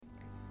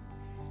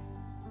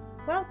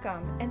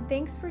Welcome, and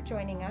thanks for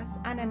joining us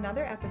on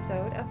another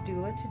episode of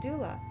Doula to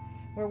Doula,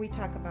 where we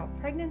talk about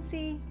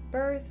pregnancy,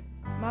 birth,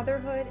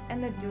 motherhood,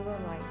 and the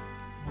doula life.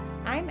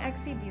 I'm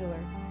Exie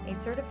Bueller, a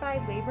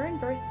certified labor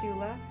and birth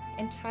doula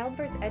and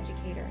childbirth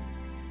educator.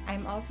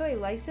 I'm also a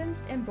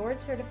licensed and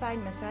board-certified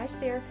massage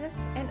therapist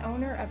and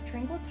owner of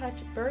Tranquil Touch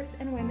Birth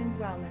and Women's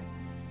Wellness.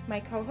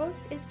 My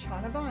co-host is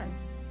Chana Vaughn.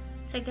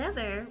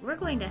 Together, we're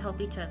going to help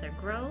each other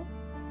grow,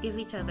 give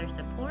each other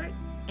support,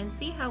 and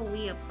see how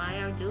we apply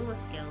our doula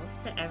skills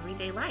to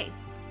everyday life.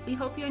 We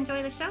hope you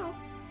enjoy the show.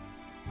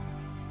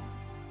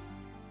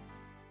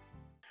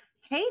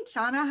 Hey,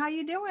 Chana, how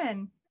you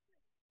doing?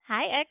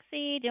 Hi,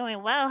 Exie.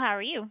 Doing well. How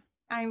are you?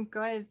 I'm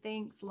good,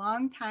 thanks.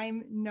 Long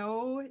time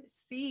no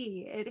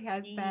see. It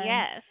has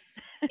been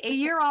a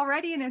year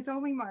already, and it's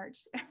only March.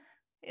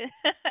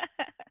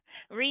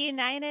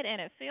 Reunited, and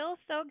it feels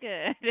so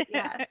good.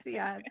 Yes,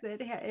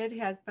 it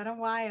has been a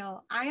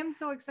while. I am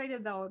so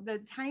excited though. The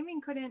timing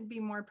couldn't be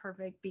more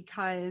perfect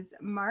because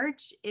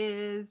March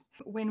is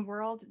when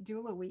World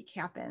Doula Week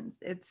happens.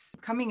 It's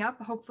coming up.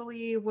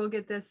 Hopefully we'll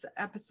get this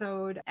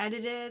episode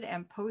edited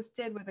and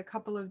posted with a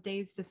couple of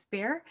days to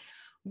spare.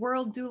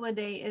 World Doula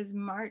Day is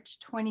March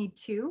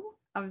 22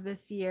 of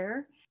this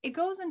year. It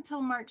goes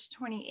until March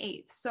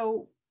 28th.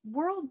 So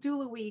World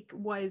Doula Week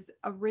was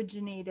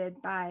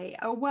originated by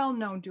a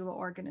well-known doula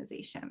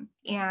organization.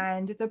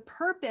 And the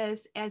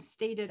purpose, as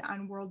stated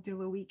on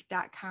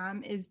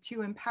worlddoulaweek.com, is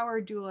to empower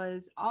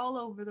doulas all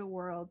over the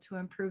world to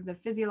improve the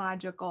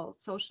physiological,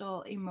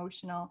 social,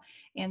 emotional,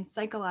 and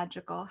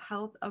psychological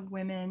health of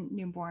women,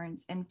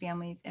 newborns, and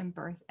families in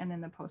birth and in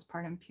the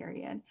postpartum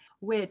period,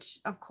 which,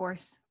 of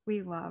course,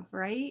 we love,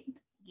 right?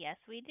 Yes,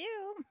 we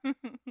do.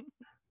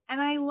 And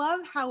I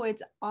love how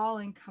it's all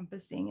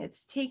encompassing.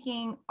 It's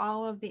taking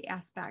all of the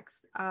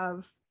aspects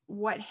of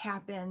what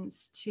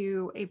happens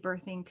to a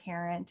birthing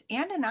parent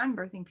and a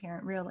non-birthing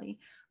parent, really,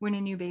 when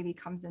a new baby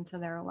comes into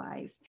their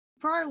lives.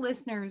 For our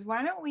listeners,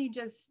 why don't we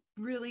just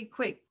really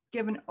quick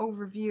give an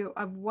overview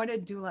of what a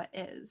doula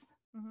is?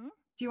 Mm-hmm.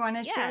 Do you want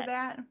to share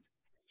that?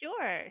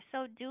 Sure.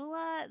 So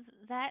doula,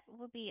 that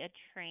would be a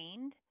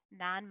trained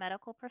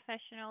non-medical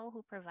professional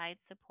who provides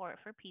support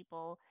for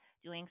people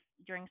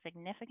during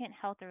significant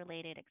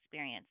health-related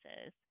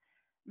experiences.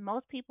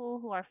 Most people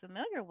who are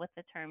familiar with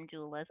the term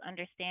doulas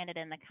understand it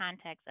in the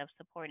context of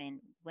supporting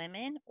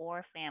women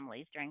or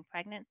families during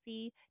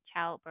pregnancy,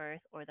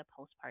 childbirth, or the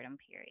postpartum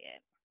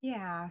period.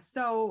 Yeah,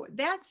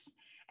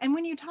 and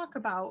when you talk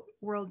about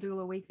World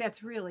Doula Week,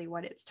 that's really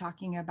what it's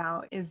talking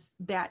about, is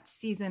that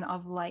season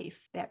of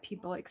life that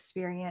people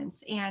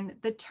experience. And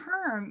the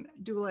term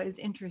doula is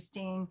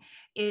interesting.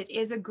 It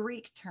is a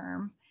Greek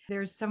term.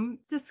 There's some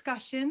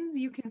discussions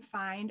you can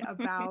find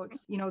about,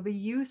 the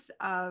use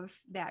of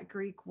that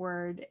Greek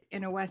word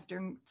in a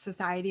Western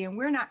society. And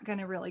we're not going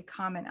to really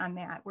comment on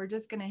that. We're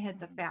just going to hit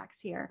the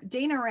facts here.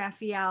 Dana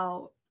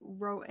Raphael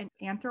wrote an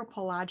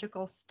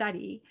anthropological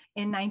study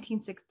in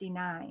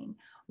 1969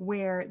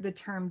 where the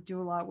term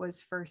doula was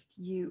first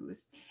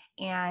used.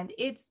 And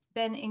it's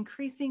been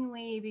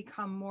increasingly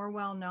become more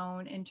well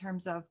known in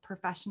terms of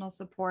professional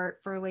support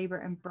for labor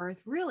and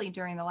birth, really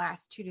during the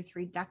last 2 to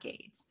 3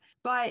 decades.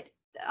 But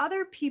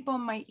other people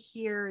might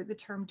hear the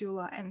term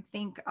doula and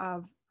think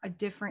of a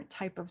different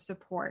type of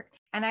support.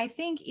 And I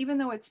think even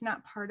though it's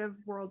not part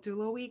of World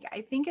Doula Week,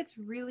 I think it's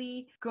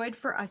really good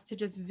for us to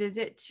just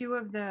visit 2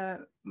 of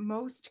the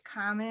most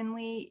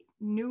commonly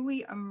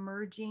newly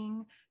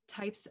emerging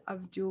types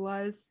of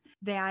doulas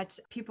that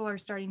people are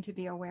starting to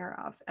be aware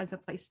of as a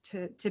place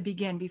to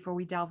begin before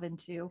we delve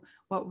into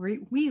what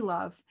we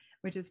love,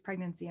 which is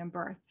pregnancy and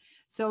birth.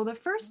 So the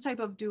first type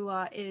of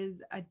doula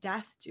is a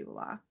death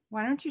doula.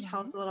 Why don't you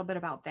tell us a little bit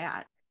about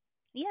that?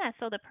 Yeah,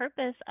 so the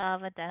purpose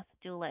of a death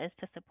doula is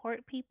to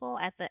support people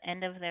at the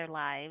end of their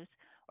lives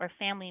or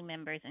family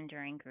members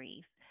enduring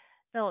grief.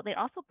 So they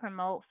also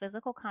promote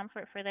physical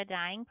comfort for the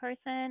dying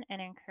person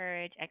and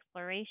encourage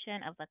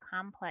exploration of the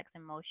complex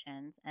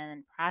emotions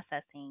and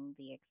processing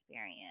the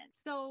experience.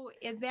 So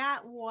is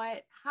that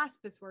what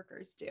hospice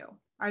workers do?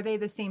 Are they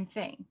the same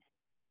thing?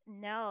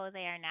 No,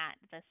 they are not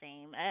the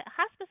same. A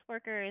hospice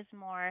worker is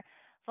more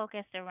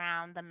focused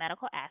around the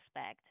medical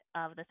aspect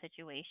of the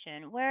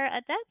situation, where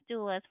a death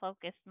doula is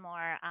focused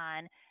more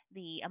on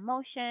the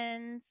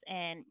emotions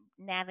and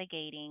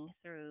navigating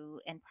through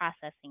and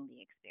processing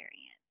the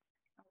experience.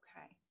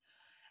 Okay.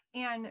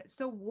 And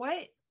so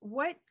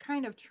what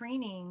kind of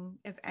training,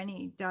 if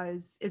any,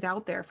 is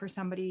out there for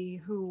somebody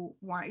who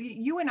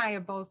you and I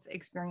have both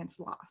experienced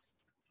loss.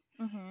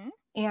 Mm-hmm.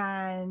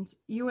 And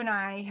you and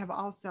I have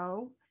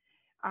also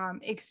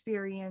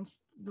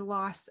experienced the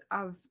loss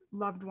of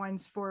loved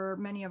ones for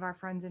many of our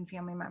friends and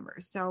family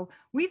members. So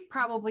we've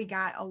probably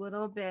got a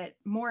little bit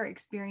more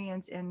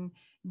experience in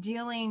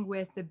dealing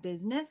with the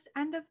business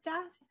end of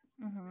death,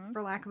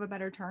 for lack of a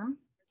better term,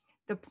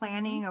 the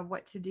planning of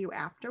what to do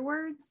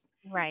afterwards,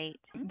 Right.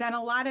 than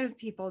a lot of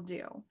people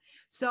do.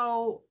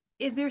 So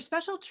is there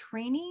special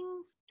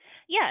training?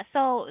 Yeah,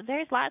 so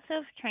there's lots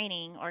of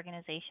training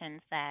organizations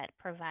that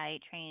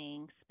provide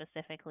training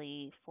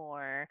specifically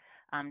for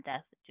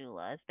death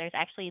doulas. There's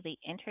actually the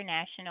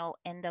International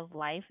End of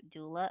Life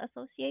Doula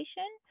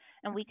Association,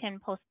 and we can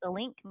post the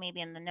link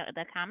maybe in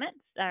the comments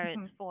or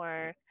Mhm.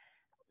 for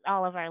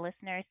all of our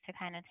listeners to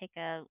kind of take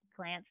a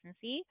glance and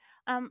see.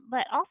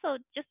 But also,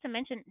 just to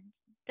mention,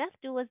 death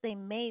doulas, they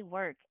may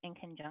work in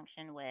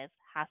conjunction with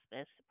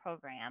hospice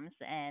programs.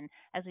 And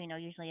as we know,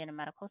 usually in a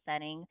medical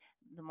setting,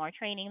 the more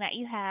training that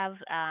you have,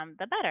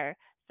 the better.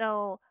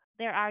 So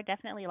there are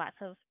definitely lots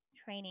of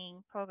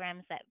training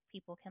programs that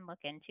people can look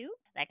into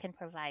that can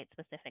provide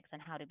specifics on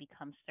how to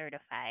become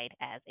certified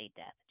as a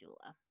death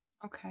doula.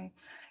 Okay.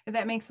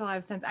 That makes a lot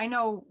of sense. I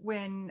know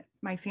when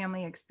my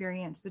family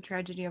experienced the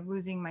tragedy of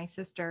losing my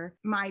sister,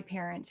 my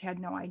parents had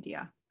no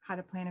idea how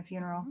to plan a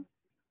funeral. Hmm.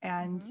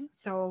 And Hmm.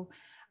 so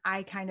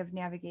I kind of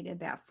navigated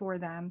that for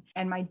them.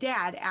 And my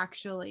dad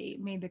actually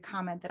made the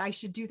comment that I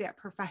should do that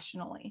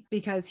professionally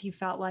because he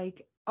felt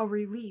like a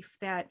relief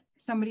that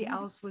somebody Hmm.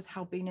 else was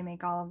helping to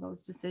make all of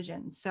those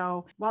decisions.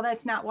 So while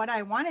that's not what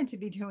I wanted to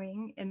be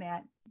doing in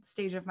that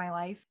stage of my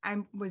life,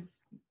 I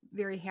was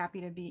very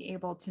happy to be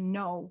able to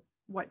know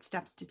what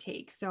steps to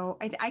take. So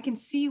I can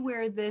see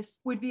where this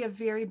would be a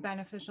very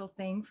beneficial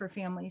thing for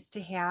families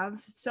to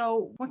have.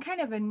 So what kind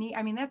of a need?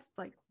 I mean, that's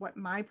like what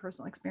my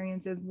personal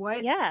experience is.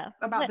 What Yeah,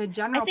 about but the I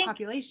general think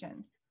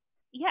population?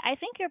 Yeah, I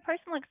think your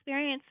personal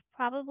experience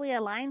probably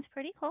aligns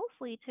pretty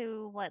closely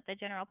to what the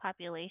general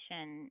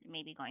population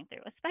may be going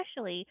through,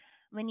 especially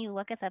when you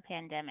look at the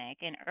pandemic.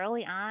 And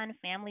early on,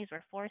 families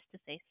were forced to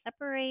stay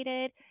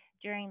separated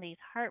during these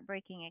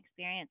heartbreaking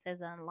experiences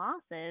and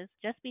losses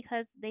just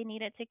because they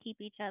needed to keep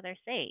each other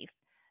safe.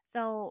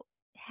 So,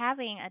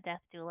 having a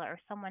death doula or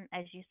someone,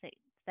 as you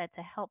said,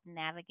 to help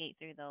navigate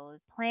through those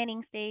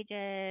planning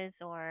stages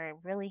or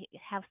really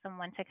have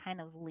someone to kind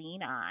of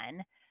lean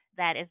on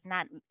that is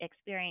not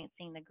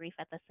experiencing the grief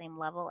at the same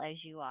level as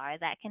you are,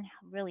 that can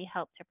really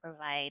help to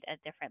provide a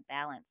different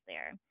balance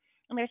there.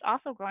 And there's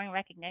also growing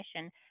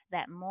recognition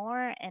that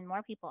more and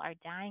more people are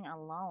dying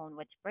alone,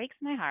 which breaks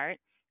my heart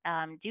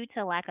due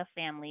to lack of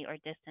family or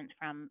distance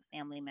from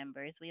family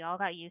members. We all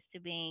got used to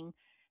being,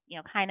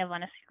 kind of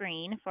on a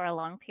screen for a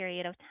long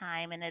period of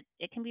time, and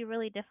it can be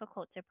really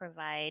difficult to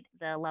provide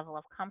the level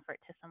of comfort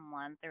to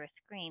someone through a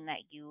screen that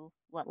you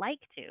would like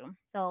to.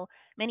 So,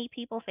 many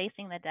people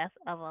facing the death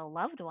of a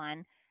loved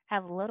one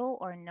have little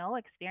or no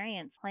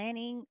experience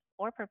planning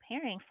or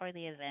preparing for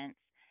the events,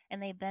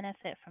 and they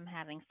benefit from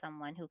having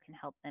someone who can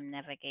help them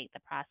navigate the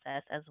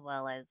process as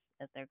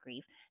their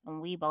grief. And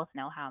we both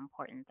know how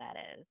important that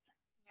is.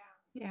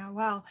 Yeah,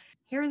 well,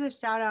 here's a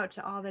shout out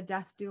to all the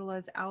death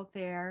doulas out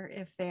there.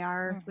 If they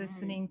are Mhm.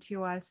 listening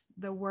to us,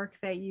 the work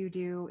that you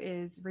do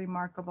is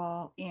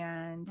remarkable.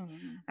 And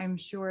Mhm. I'm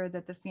sure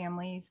that the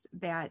families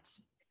that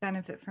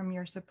benefit from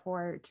your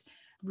support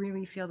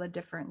really feel the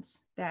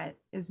difference that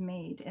is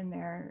made in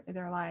their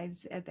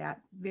lives at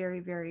that very,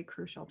 very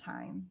crucial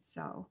time.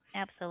 So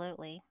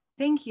Absolutely.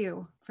 thank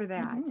you for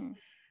that. Mhm.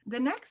 The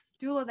next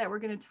doula that we're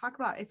going to talk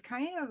about is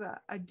kind of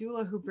a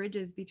doula who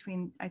bridges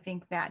between, I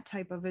think, that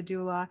type of a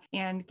doula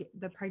and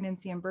the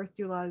pregnancy and birth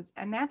doulas,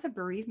 and that's a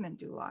bereavement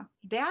doula.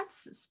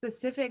 That's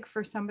specific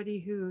for somebody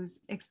who's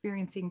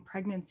experiencing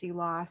pregnancy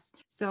loss.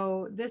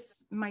 So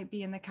this might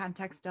be in the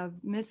context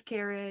of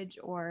miscarriage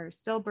or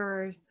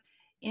stillbirth,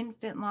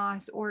 infant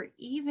loss, or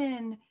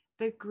even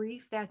the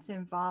grief that's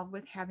involved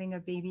with having a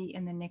baby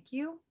in the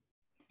NICU.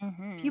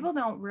 Mhm. People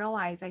don't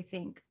realize, I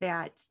think,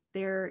 that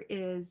there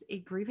is a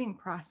grieving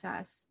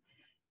process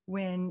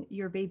when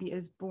your baby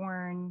is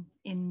born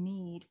in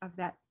need of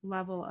that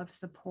level of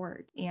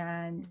support.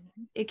 And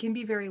Mhm. it can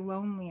be very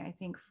lonely, I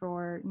think,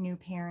 for new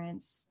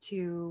parents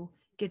to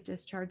get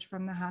discharged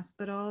from the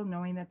hospital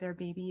knowing that their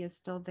baby is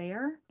still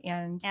there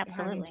and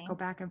having to Absolutely. go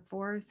back and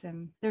forth.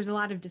 And there's a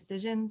lot of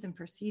decisions and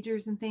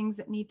procedures and things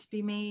that need to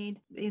be made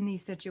in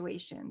these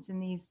situations, in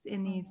these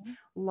Mhm.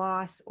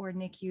 loss or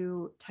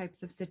NICU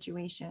types of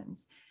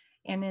situations.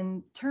 And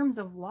in terms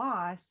of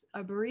loss,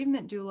 a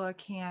bereavement doula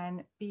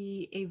can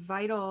be a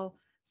vital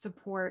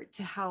support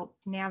to help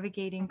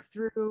navigating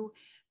through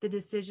the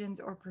decisions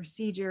or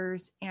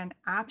procedures and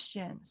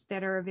options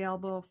that are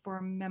available for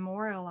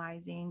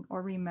memorializing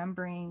or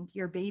remembering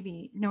your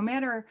baby, no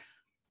matter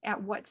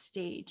at what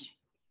stage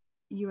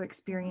you Mhm.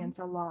 experience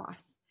a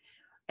loss.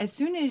 As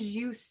soon as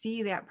you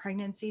see that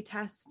pregnancy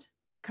test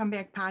come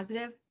back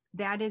positive,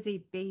 that is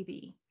a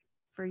baby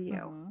for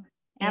you. Mhm.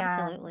 And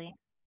Absolutely.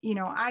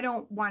 I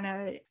don't want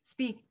to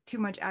speak too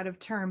much out of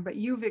turn, but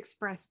you've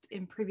expressed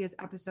in previous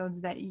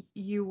episodes that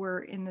you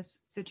were in this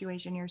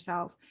situation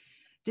yourself.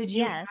 Did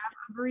you have Yes.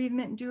 a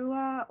bereavement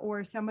doula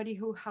or somebody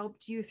who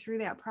helped you through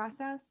that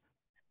process?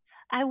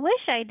 I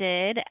wish I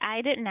did.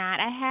 I did not.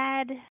 I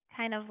had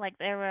kind of like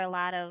there were a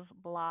lot of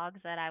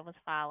blogs that I was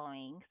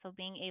following. So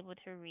being able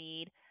to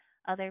read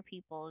other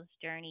people's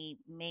journey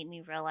made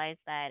me realize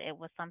that it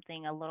was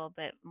something a little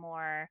bit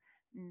more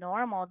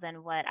normal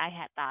than what I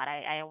had thought.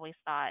 I always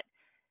thought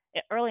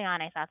early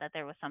on, I thought that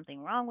there was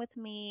something wrong with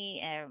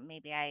me, or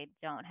maybe I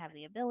don't have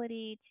the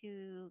ability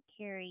to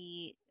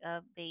carry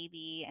a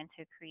baby and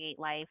to create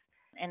life.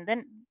 And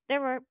then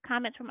there were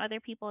comments from other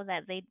people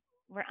that they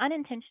were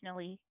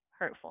unintentionally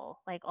hurtful,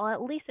 like, oh,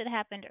 at least it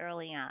happened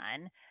early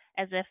on,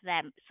 as if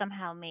that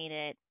somehow made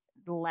it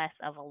less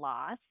of a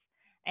loss.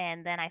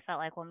 And then I felt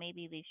like, well,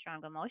 maybe these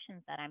strong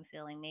emotions that I'm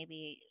feeling,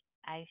 maybe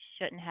I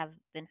shouldn't have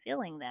been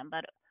feeling them.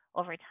 But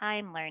over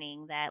time,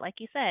 learning that, like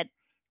you said,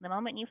 the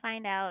moment you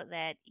find out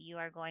that you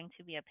are going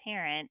to be a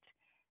parent,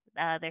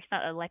 there's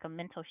like a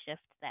mental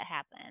shift that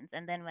happens.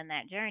 And then when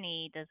that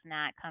journey does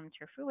not come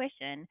to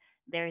fruition,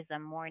 there's a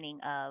mourning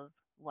of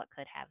what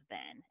could have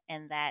been.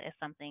 And that is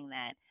something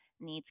that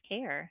needs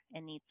care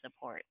and needs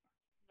support.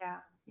 Yeah.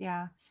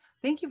 Yeah.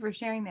 Thank you for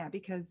sharing that,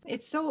 because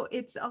it's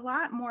a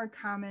lot more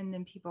common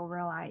than people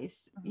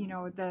realize. You Hmm.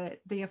 know,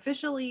 the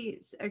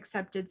officially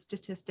accepted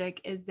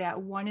statistic is that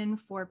 1 in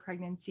 4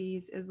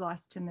 pregnancies is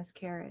lost to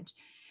miscarriage.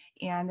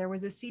 And there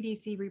was a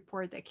CDC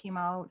report that came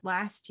out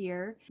last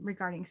year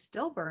regarding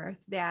stillbirth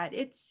that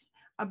it's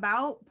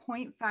about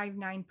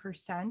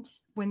 0.59%.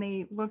 When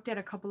they looked at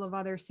a couple of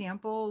other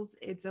samples,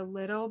 it's a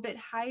little bit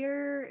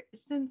higher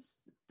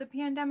since the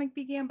pandemic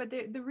began. But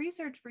the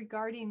research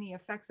regarding the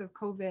effects of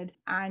COVID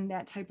on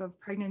that type of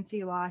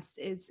pregnancy loss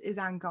is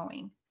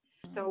ongoing.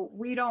 So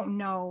we don't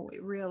know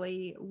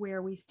really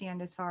where we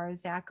stand as far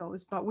as that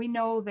goes, but we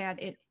know that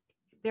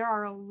there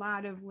are a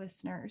lot of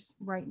listeners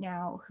right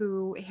now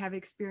who have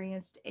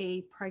experienced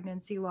a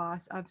pregnancy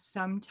loss of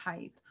some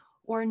type,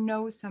 or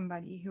know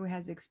somebody who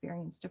has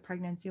experienced a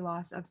pregnancy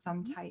loss of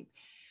some Hmm. type,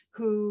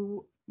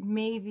 who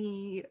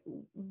maybe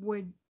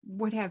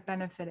would have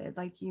benefited,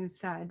 like you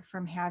said,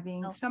 from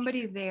having Oh,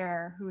 somebody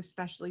there who is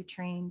specially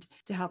trained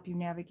to help you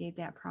navigate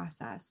that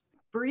process.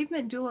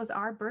 Bereavement doulas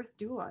are birth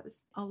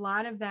doulas. A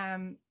lot of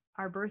them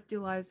are birth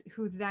doulas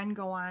who then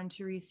go on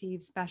to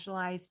receive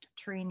specialized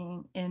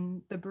training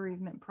in the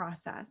bereavement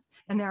process.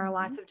 And there are hmm.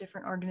 lots of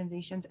different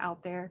organizations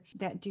out there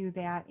that do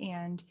that.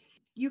 And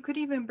you could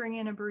even bring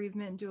in a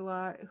bereavement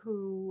doula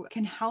who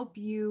can help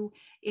you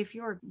if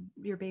your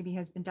baby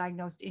has been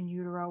diagnosed in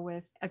utero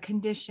with a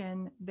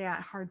condition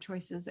that hard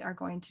choices are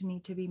going to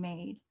need to be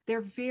made.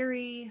 They're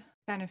very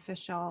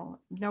beneficial.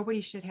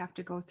 Nobody should have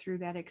to go through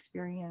that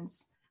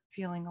experience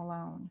feeling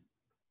alone.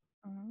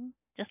 Hmm.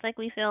 Just like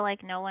we feel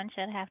like no one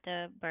should have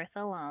to birth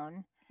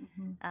alone,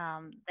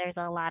 Mhm. there's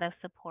a lot of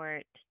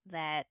support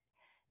that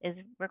is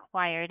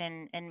required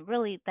and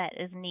really that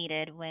is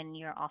needed when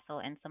you're also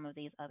in some of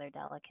these other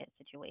delicate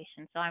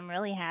situations. So I'm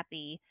really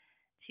happy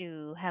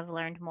to have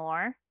learned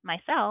more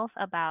myself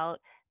about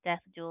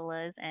death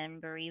doulas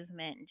and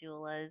bereavement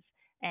doulas,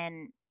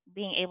 and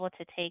being able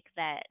to take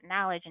that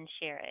knowledge and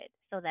share it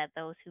so that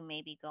those who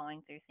may be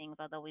going through things,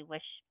 although we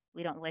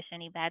don't wish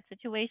any bad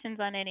situations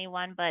on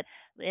anyone, but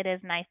it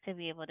is nice to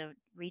be able to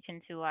reach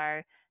into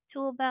our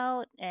tool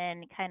belt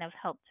and kind of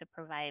help to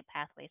provide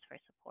pathways for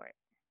support.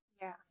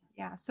 Yeah.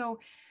 Yeah. So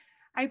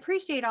I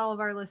appreciate all of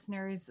our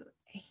listeners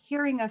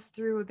hearing us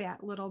through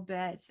that little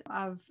bit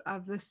of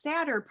the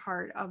sadder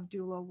part of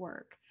doula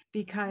work, Hmm.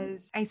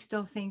 because I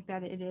still think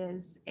that it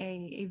is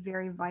a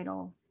very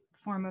vital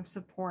form of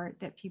support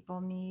that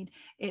people need.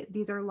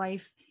 These are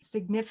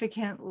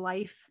significant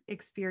life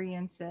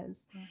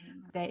experiences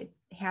Hmm. that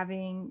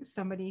having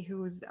somebody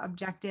who's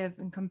objective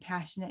and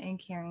compassionate and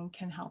caring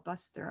can help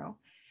us through.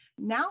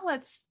 Now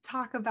let's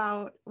talk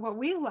about what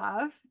we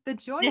love, the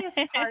joyous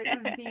part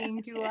of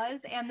being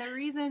doulas, and the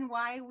reason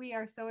why we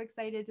are so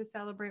excited to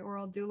celebrate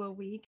World Doula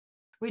Week,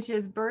 which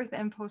is birth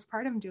and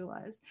postpartum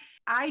doulas.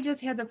 I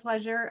just had the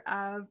pleasure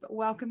of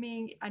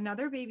welcoming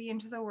another baby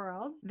into the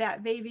world.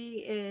 That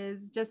baby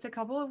is just a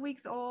couple of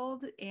weeks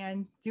old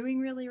and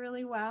doing really,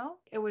 really well.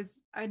 It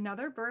was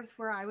another birth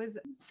where I was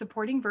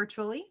supporting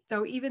virtually.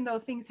 So even though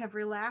things have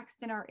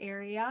relaxed in our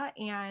area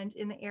and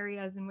in the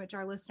areas in which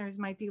our listeners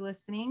might be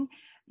listening,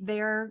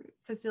 their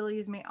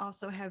facilities may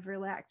also have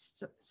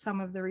relaxed some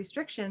of the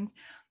restrictions.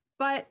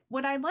 But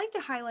what I'd like to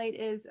highlight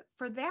is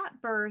for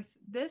that birth,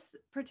 this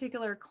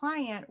particular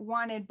client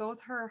wanted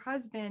both her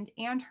husband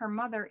and her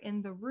mother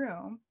in the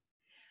room,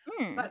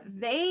 Hmm. but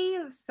they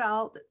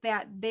felt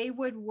that they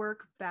would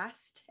work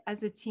best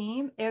as a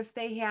team if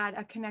they had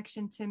a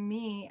connection to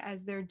me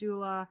as their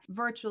doula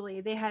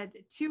virtually. They had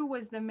two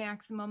was the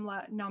maximum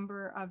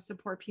number of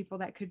support people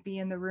that could be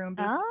in the room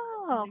based on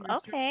Oh, the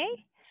okay.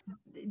 restrictions.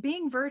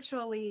 Being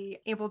virtually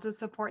able to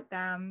support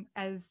them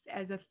as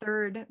a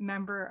third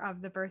member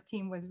of the birth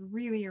team was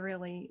really,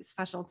 really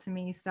special to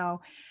me. So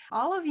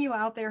all of you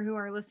out there who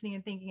are listening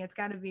and thinking it's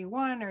got to be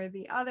one or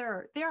the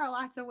other, there are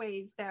lots of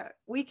ways that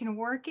we can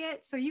work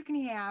it so you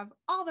can have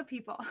all the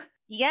people.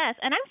 Yes,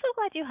 and I'm so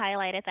glad you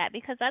highlighted that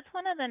because that's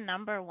one of the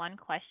number one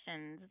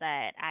questions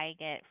that I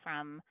get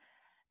from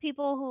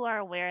people who are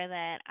aware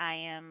that I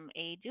am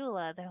a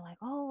doula. They're like,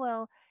 oh,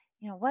 well,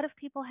 what if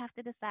people have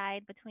to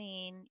decide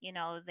between,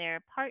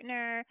 their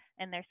partner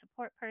and their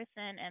support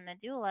person and the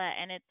doula?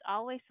 And it's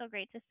always so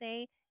great to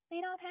say,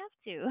 they don't have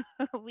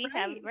to. We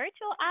have Right.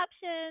 virtual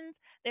options.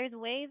 There's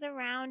ways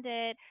around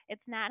it.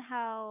 It's not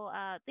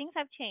how things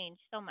have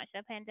changed so much.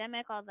 The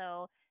pandemic,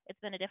 although it's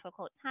been a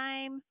difficult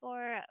time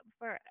for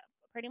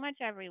pretty much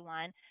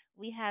everyone,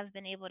 we have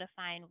been able to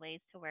find ways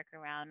to work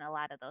around a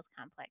lot of those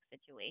complex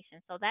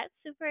situations. So that's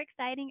super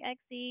exciting,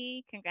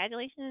 Exie.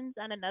 Congratulations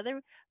on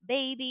another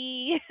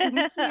baby Thank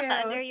you.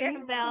 under your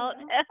Thank belt.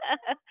 you.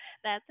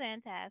 That's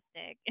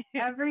fantastic.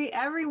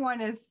 Everyone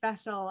is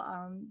special,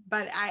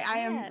 but I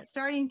am Yes.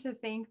 starting to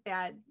think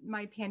that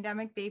my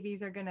pandemic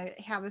babies are going to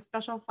have a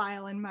special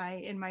file in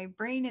my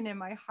brain and in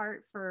my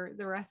heart for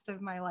the rest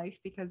of my life,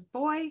 because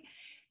boy,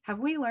 have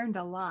we learned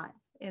a lot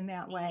in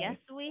that Yes, way.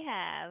 we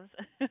have.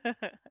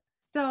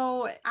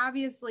 So,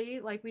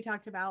 obviously, like we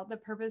talked about, the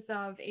purpose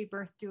of a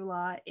birth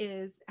doula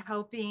is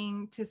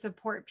helping to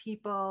support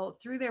people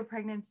through their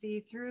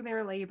pregnancy, through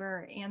their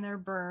labor and their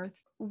birth.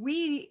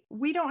 We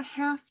don't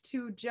have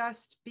to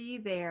just be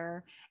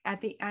there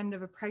at the end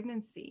of a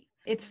pregnancy.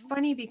 It's Mhm.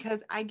 funny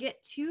because I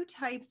get two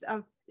types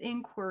of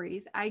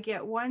inquiries. I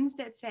get ones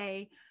that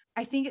say,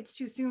 I think it's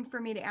too soon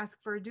for me to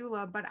ask for a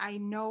doula, but I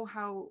know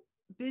how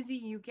busy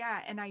you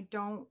get and I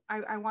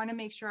want to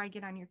make sure I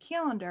get on your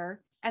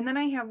calendar. And then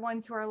I have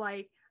ones who are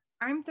like,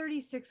 I'm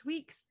 36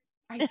 weeks.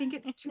 I think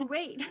it's too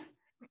late.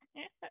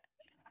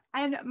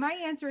 And my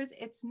answer is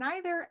it's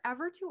neither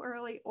ever too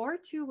early or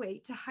too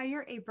late to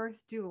hire a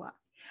birth doula.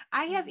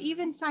 I have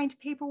even Mhm. signed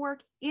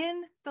paperwork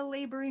in the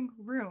laboring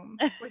room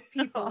with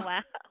people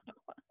Wow.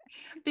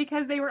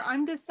 because they were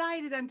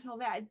undecided until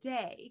that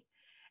day.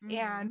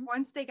 And Mhm.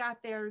 once they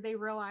got there, they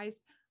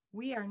realized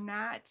we are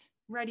not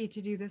ready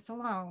to do this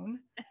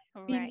alone.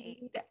 We Right.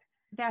 need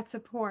that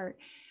support.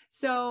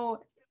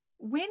 So,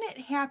 when it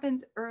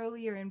happens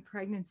earlier in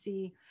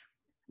pregnancy,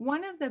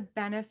 one of the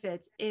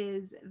benefits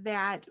is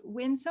that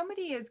when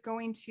somebody is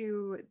going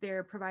to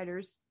their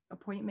provider's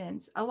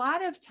appointments, a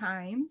lot of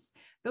times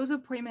those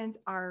appointments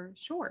are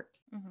short.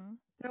 Mhm.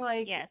 They're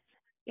like, Yes.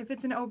 if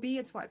it's an OB,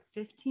 it's what,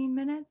 15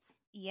 minutes?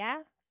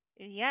 Yeah.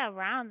 Yeah,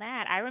 around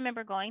that. I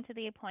remember going to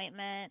the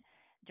appointment,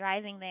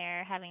 driving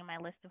there, having my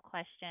list of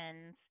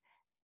questions,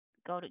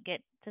 go to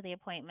get to the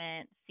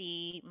appointment,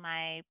 see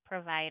my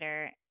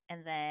provider,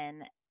 and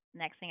then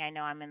next thing I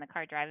know, I'm in the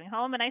car driving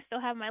home and I still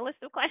have my list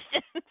of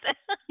questions.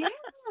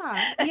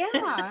 Yeah,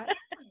 yeah.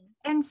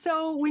 And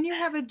so when you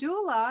have a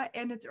doula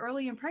and it's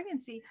early in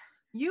pregnancy,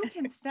 you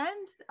can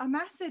send a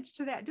message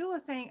to that doula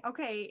saying,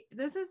 okay,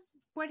 this is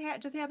what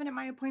just happened at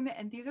my appointment.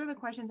 And these are the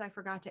questions I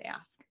forgot to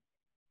ask.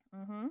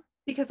 Mhm.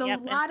 Because a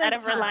Yep, lot instead of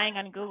of time, relying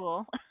on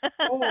Google.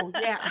 oh,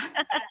 yeah.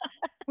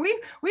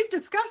 We've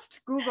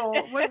discussed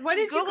Google. What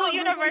did you Google call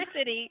Google?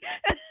 University.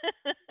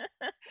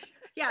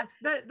 Yes,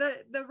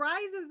 the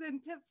rises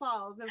and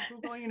pitfalls of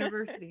Google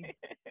University.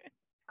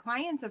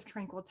 Clients of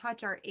Tranquil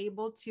Touch are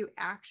able to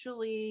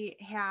actually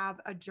have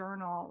a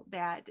journal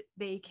that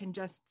they can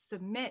just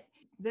submit.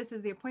 This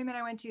is the appointment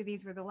I went to.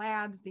 These were the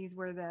labs. These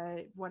were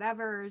the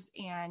whatevers.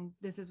 And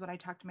this is what I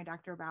talked to my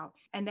doctor about.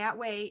 And that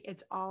way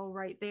it's all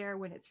right there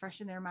when it's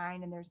fresh in their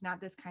mind and there's not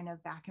this kind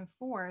of back and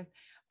forth.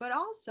 But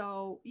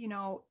also,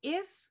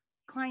 if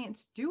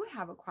clients do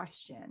have a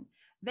question,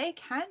 they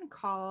can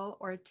call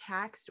or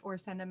text or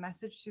send a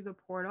message through the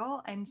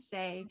portal and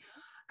say,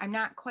 I'm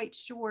not quite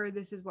sure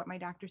this is what my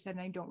doctor said,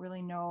 and I don't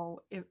really know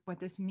what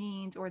this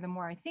means. Or the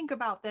more I think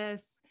about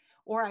this,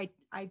 or I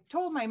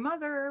told my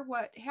mother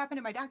what happened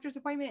at my doctor's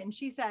appointment, and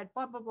she said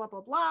blah blah blah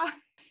blah blah.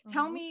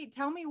 Mhm.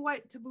 Tell me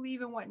what to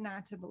believe and what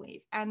not to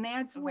believe. And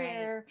that's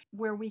Right.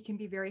 where we can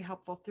be very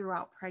helpful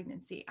throughout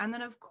pregnancy. And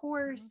then of Mhm.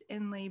 course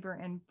in labor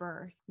and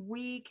birth,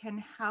 we can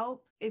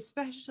help,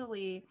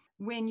 especially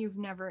when you've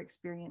never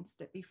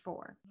experienced it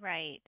before.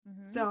 Right.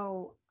 Mhm.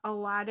 So a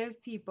lot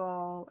of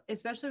people,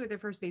 especially with their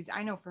first babies,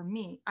 I know for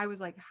me, I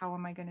was like, how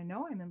am I going to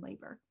know I'm in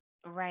labor?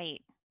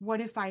 Right. What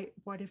if I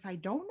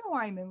don't know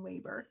I'm in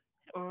labor?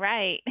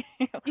 Right.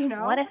 You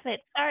What know? if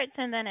it starts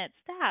and then it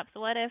stops?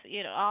 What if,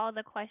 all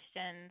the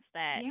questions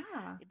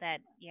Yeah.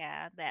 that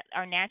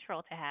are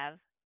natural to have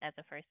as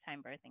a first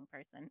time birthing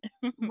person.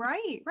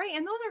 Right, right.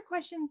 And those are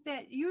questions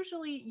that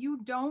usually you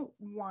don't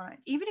want,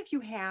 even if you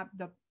have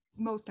the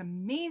most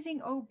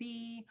amazing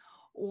OB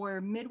or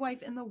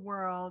midwife in the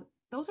world.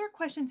 Those are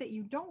questions that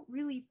you don't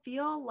really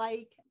feel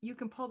like you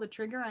can pull the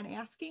trigger on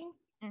asking,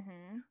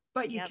 Mhm.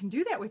 but you Yep. can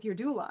do that with your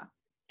doula,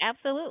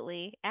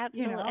 Absolutely. you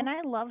Absolutely. And know?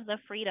 I love the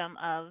freedom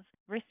of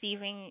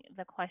receiving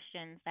the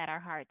questions that are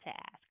hard to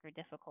ask or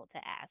difficult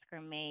to ask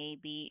or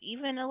maybe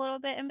even a little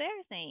bit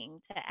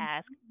embarrassing to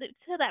ask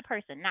to that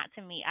person, not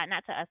to me,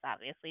 not to us,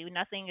 obviously.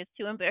 Nothing is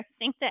too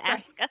embarrassing to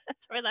ask Right. us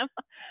for them.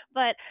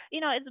 But,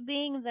 it's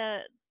being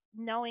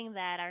knowing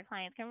that our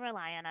clients can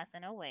rely on us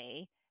in a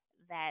way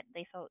that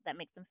makes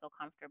them feel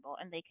comfortable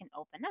and they can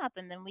open up,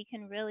 and then we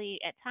can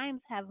really at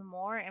times have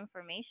more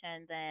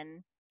information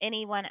than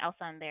anyone else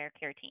on their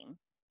care team,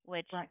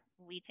 which Right.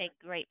 we take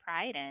great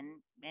pride in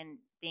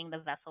being the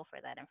vessel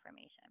for that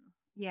information.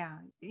 Yeah.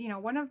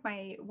 One of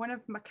my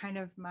kind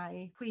of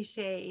my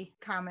cliche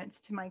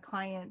comments to my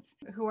clients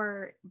who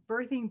are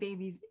birthing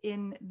babies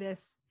in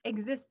this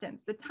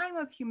existence, the time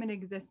of human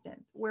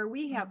existence, where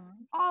we have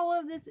Hmm. all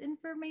of this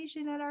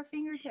information at our Too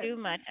fingertips.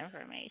 much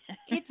information.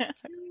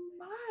 It's too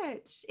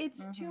much.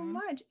 It's too Hmm.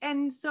 much.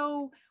 And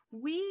so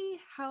we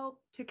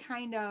help to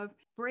kind of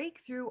break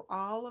through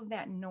all of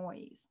that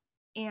noise.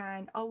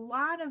 And a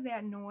lot of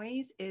that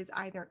noise is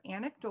either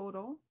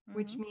anecdotal,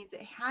 which Hmm. means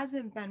it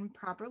hasn't been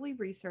properly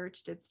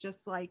researched. It's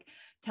just like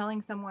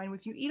telling someone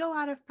if you eat a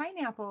lot of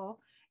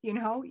pineapple,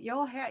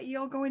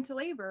 you'll go into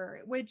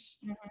labor, which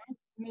Hmm.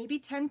 maybe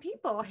 10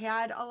 people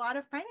had a lot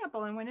of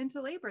pineapple and went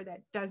into labor.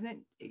 That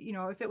doesn't,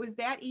 if it was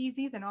that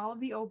easy, then all of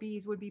the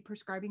OBs would be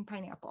prescribing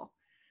pineapple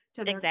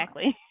to their clients.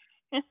 Exactly.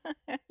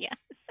 Yeah.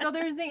 So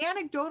there's the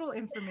anecdotal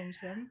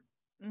information.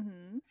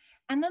 Hmm.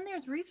 And then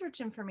there's research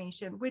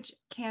information, which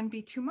can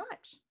be too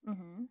much.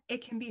 Hmm.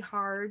 It can be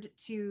hard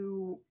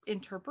to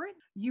interpret.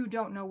 You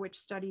don't know which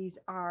studies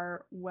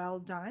are well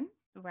done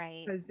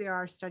Right. because there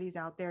are studies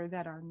out there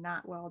that are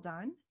not well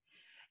done.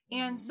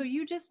 And so Hmm.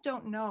 you just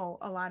don't know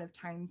a lot of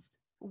times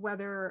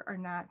whether or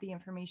not the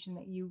information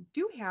that you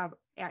do have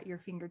at your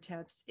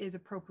fingertips is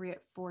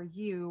appropriate for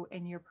you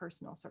and your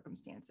personal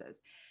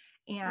circumstances.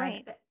 And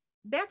Right.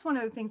 that's one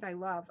of the things I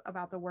love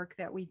about the work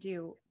that we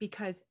do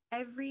because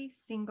every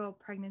single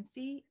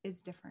pregnancy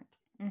is different.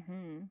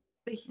 Hmm.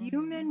 The Hmm.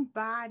 human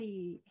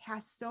body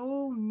has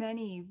so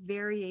many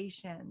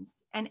variations,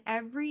 and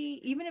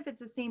even if it's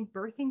the same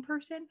birthing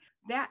person,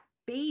 that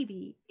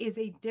baby is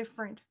a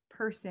different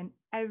person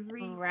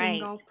every Right.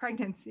 single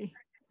pregnancy.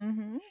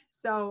 Hmm.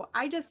 So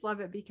I just love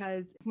it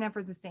because it's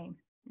never the same.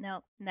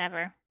 Nope,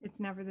 never. It's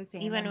never the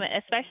same. Even And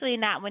especially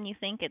not when you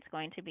think it's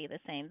going to be the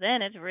same.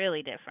 Then it's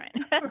really different.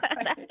 That's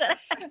right.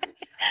 what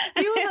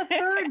Feel the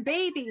third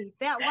baby,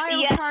 that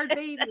wild Yes. card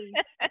baby.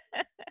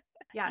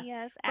 Yes.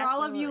 Yes, For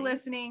all of you absolutely.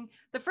 listening,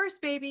 the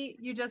first baby,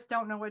 you just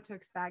don't know what to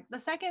expect. The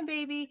second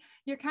baby,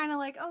 you're kind of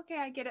like, okay,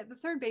 I get it. The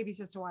third baby's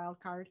just a wild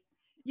card.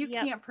 You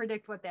Yep. can't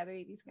predict what that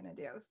baby's going to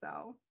do.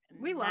 So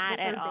we love the Not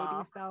at third all.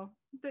 babies, though.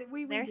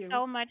 We They're do.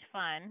 so much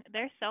fun.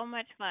 They're so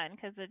much fun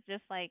because it's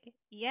just like,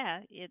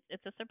 yeah,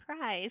 it's a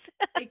surprise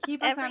They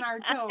keep us on every our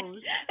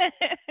toes. time.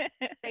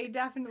 They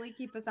definitely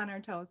keep us on our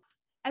toes.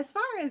 As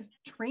far as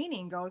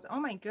training goes, oh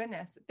my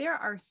goodness, there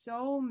are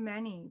so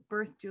many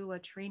birth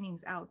doula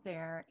trainings out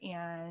there,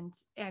 and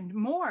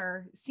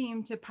more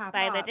seem to pop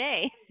By the up.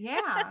 day.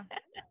 Yeah.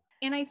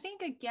 And I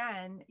think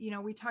again,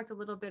 we talked a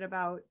little bit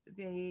about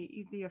the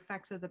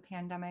effects of the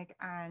pandemic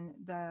on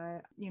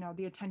the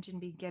attention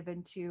being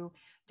given to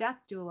death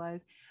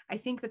doulas. I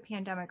think the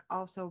pandemic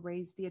also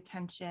raised the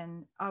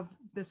attention of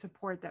the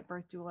support that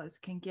birth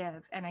doulas can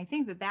give, and I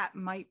think that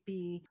might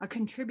be a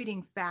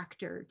contributing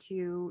factor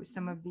to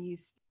some of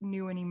these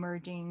new and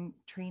emerging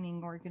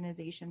training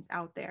organizations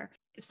out there.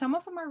 Some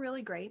of them are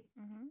really great.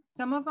 Hmm.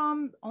 Some of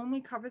them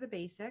only cover the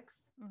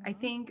basics. I Hmm.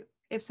 think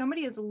if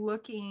somebody is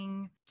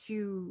looking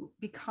to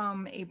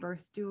become a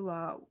birth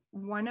doula,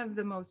 one of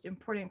the most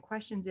important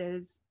questions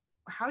is,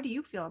 how do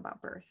you feel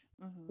about birth?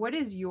 Hmm. What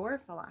is your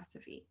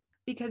philosophy?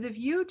 Because if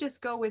you just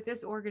go with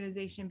this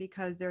organization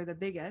because they're the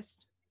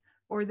biggest,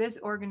 or this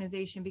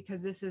organization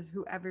because this is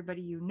who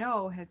everybody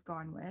has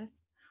gone with,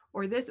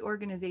 or this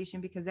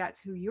organization because that's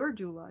who your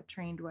doula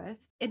trained with,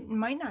 it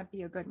might not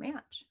be a good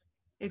match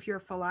if your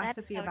That's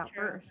philosophy so about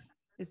true. birth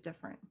is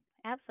different.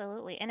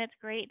 Absolutely. And it's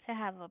great to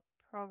have a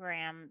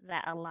program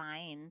that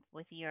aligns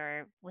with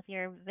your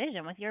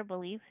vision, with your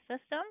belief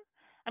system.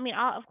 I mean,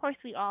 of course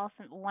we all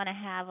want to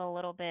have a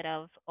little bit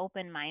of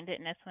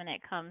open-mindedness when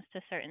it comes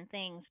to certain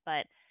things,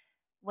 but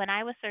when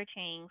I was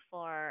searching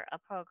for a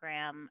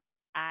program,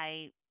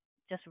 I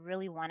just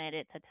really wanted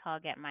it to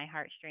tug at my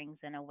heartstrings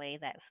in a way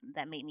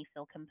that made me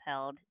feel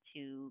compelled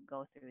to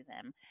go through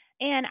them.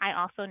 And I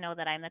also know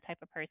that I'm the type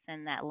of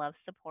person that loves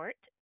support,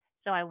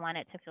 so I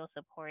wanted to feel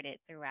supported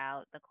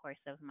throughout the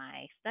course of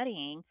my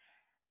studying.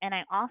 And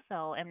I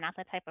also am not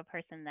the type of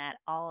person that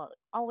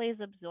always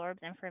absorbs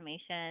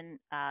information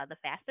the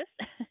fastest.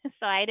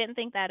 So I didn't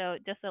think that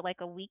like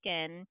a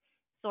weekend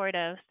sort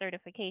of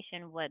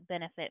certification would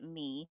benefit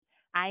me.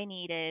 I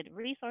needed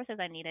resources.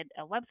 I needed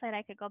a website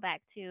I could go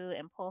back to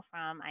and pull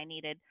from. I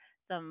needed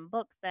some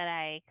books that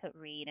I could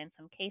read and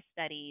some case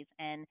studies.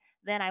 And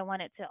then I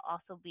wanted to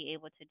also be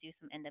able to do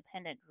some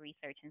independent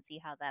research and see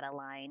how that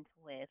aligned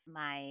with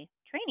my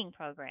training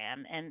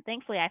program. And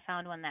thankfully, I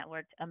found one that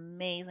worked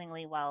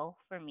amazingly well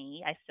for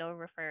me. I still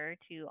refer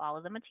to all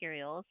of the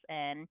materials,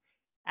 and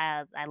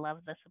I love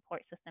the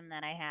support system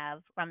that I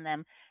have from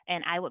them.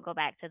 And I would go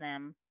back to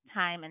them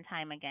time and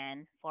time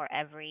again for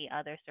every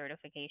other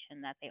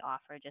certification that they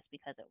offer just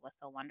because it was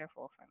so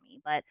wonderful for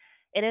me. But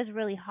it is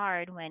really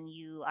hard when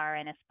you are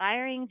an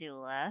aspiring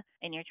doula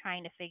and you're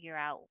trying to figure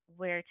out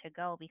where to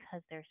go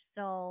because there's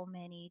so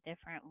many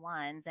different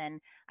ones. And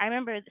I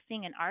remember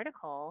seeing an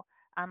article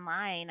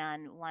online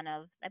on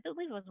I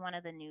believe it was one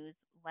of the news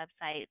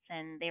websites,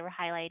 and they were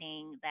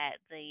highlighting that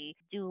the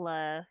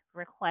doula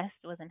request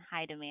was in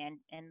high demand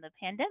in the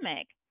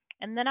pandemic.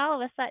 And then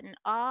all of a sudden,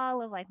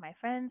 all of like my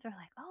friends are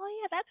like, "Oh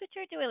yeah, that's what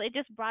you're doing." It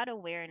just brought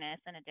awareness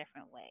in a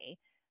different way.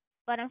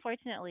 But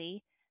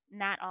unfortunately,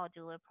 not all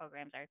doula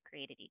programs are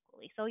created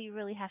equally. So you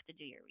really have to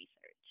do your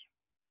research.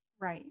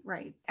 Right,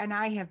 right. And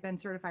I have been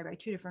certified by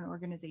two different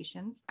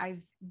organizations.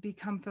 I've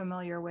become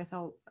familiar with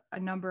a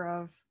number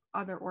of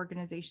other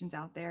organizations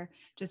out there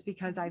just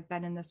because Mhm. I've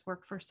been in this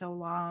work for so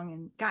long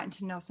and gotten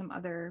to know some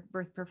other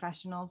birth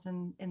professionals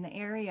in the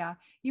area.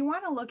 You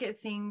want to look at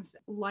things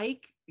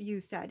like you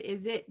said,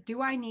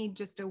 do I need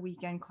just a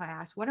weekend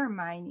class? What are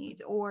my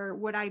needs? Or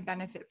would I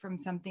benefit from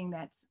something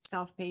that's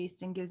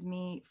self-paced and gives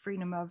me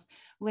freedom of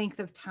length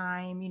of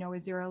time?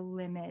 Is there a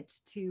limit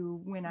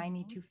to when I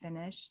need Mhm. to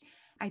finish?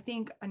 I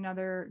think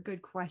another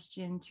good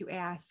question to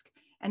ask,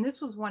 and this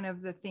was one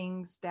of the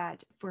things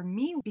that for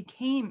me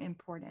became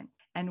important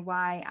and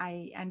why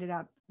I ended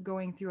up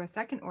going through a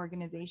second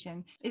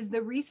organization, is the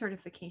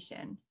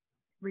recertification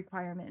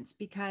requirements.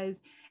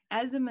 Because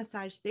as a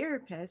massage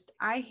therapist,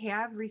 I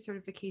have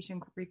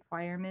recertification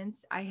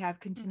requirements. I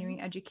have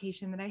Mhm. continuing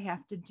education that I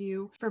have to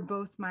do for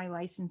both my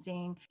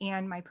licensing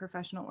and my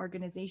professional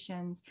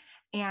organizations.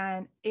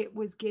 And it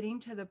was getting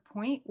to the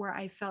point where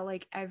I felt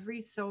like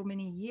every so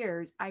many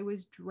years I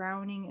was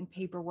drowning in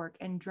paperwork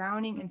and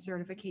drowning in Mhm.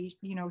 certification,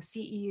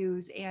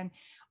 CEUs. And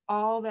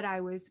all that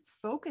I was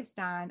focused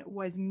on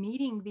was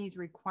meeting these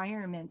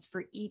requirements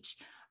for each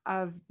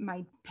of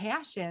my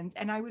passions.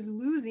 And I was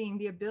losing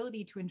the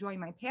ability to enjoy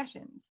my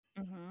passions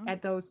Mhm.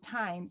 at those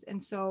times.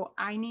 And so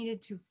I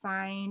needed to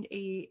find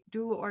a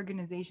doula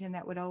organization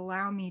that would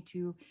allow me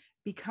to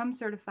become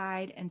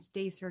certified and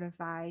stay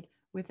certified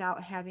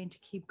without having to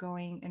keep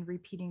going and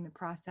repeating the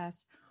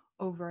process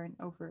over and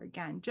over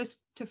again,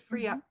 just to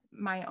free up Mhm.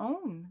 my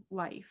own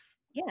life.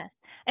 Yes.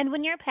 And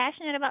when you're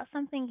passionate about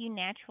something, you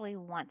naturally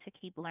want to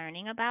keep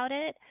learning about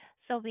it.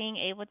 So being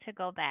able to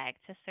go back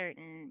to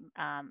certain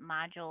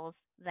modules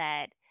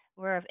that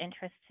were of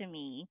interest to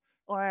me,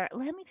 or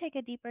let me take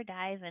a deeper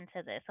dive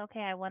into this. Okay,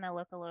 I want to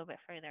look a little bit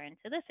further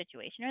into this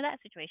situation or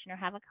that situation, or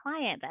have a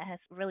client that has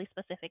really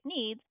specific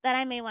needs that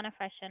I may want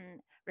to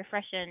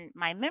refreshen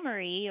my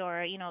memory,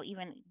 or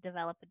even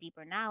develop a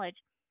deeper knowledge.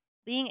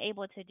 Being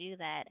able to do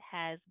that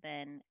has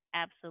been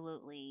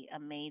absolutely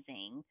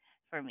amazing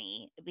for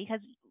me because,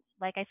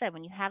 like I said,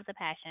 when you have the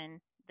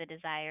passion, the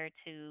desire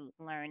to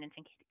learn and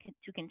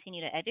to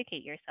continue to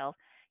educate yourself,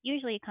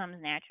 usually it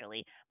comes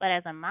naturally. But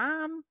as a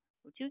mom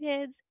with two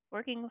kids,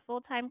 working a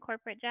full-time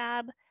corporate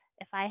job,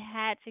 if I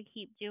had to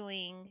keep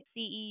doing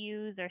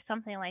CEUs or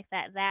something like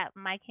that, that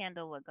my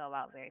candle would go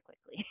out very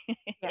quickly.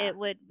 Yeah. It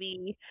would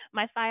be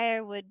my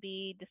fire would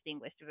be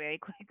distinguished very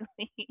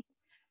quickly.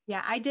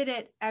 Yeah, I did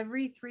it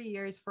every 3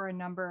 years for a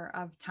number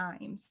of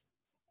times.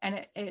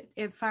 And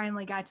it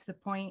finally got to the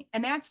point,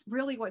 and that's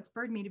really what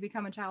spurred me to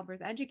become a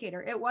childbirth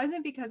educator. It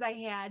wasn't because I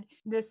had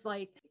this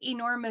like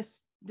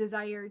enormous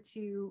desire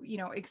to,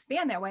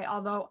 expand that way,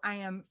 although I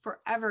am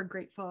forever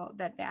grateful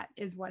that that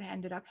is what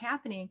ended up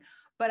happening.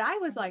 But I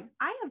was like, Mhm.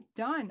 I have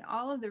done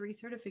all of the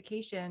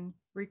recertification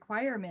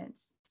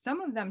requirements,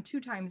 some of them two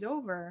times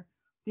over.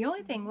 The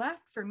only thing Mhm.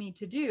 left for me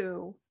to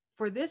do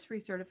for this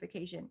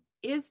recertification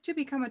is to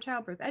become a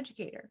childbirth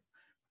educator.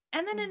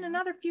 And then in Mhm.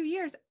 another few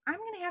years, I'm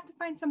going to have to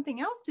find something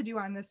else to do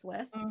on this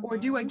list or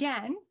do Mhm.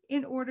 again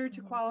in order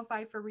to Mhm.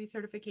 qualify for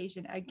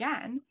recertification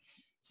again.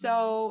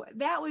 Mhm. So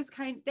that was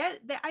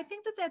that I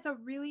think that that's a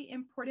really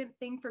important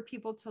thing for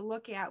people to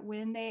look at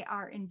when they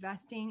are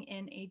investing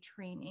in a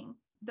training.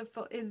 The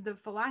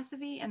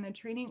philosophy and the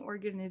training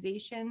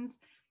organizations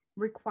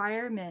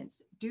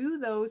requirements, do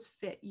those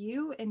fit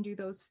you and do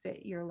those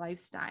fit your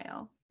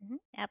lifestyle? Mhm.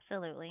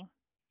 Absolutely.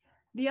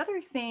 The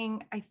other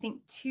thing I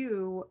think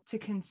too to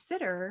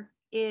consider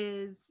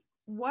is,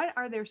 what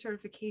are their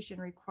certification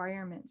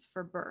requirements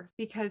for birth?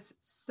 Because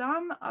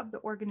some of the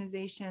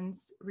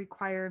organization's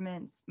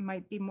requirements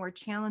might be more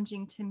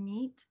challenging to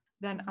meet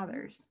than Mhm.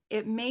 others.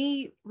 It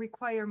may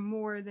require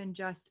more than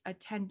just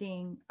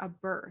attending a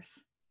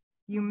birth.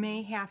 You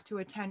may Mhm. have to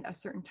attend a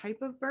certain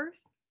type of birth.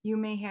 You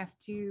may have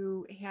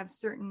to have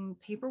certain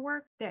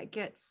paperwork that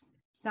gets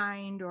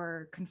signed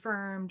or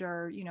confirmed,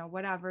 or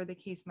whatever the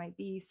case might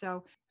be.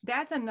 So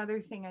that's another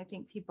thing I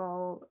think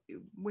people,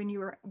 when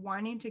you're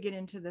wanting to get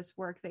into this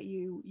work, that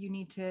you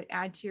need to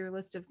add to your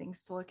list of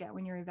things to look at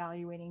when you're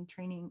evaluating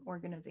training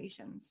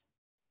organizations.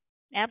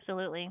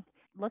 Absolutely.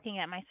 Looking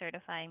at my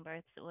certifying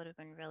births, it would have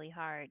been really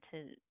hard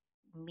to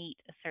meet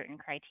a certain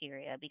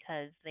criteria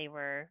because they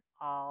were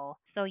all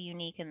so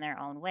unique in their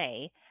own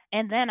way.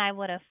 And then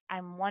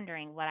I'm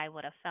wondering what I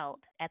would have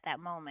felt at that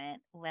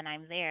moment when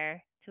I'm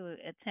there to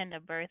attend a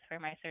birth for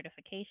my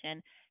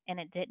certification and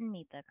it didn't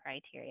meet the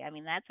criteria. I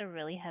mean, that's a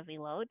really heavy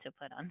load to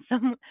put on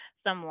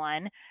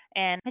someone,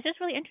 and it's just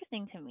really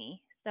interesting to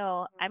me.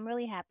 So, I'm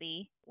really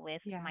happy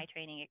with Yeah. my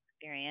training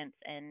experience,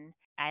 and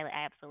I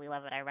absolutely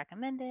love it. I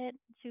recommend it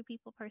to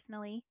people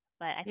personally,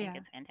 but I think Yeah.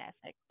 it's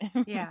fantastic.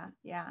 Yeah,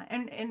 yeah.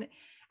 And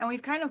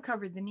we've kind of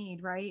covered the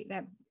need, right?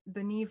 That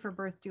the need for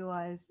birth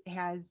doulas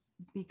has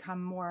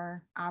become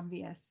more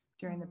obvious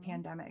during the Mhm.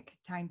 pandemic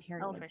time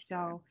Oh, period. for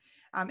sure. So,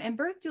 and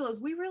birth doulas,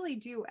 we really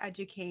do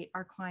educate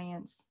our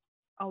clients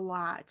a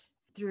lot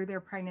through their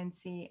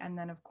pregnancy, and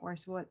then of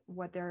course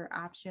what their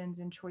options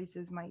and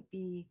choices might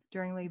be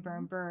during labor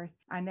and birth.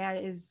 And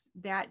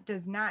that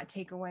does not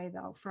take away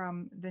though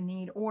from the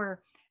need,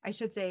 or I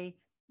should say,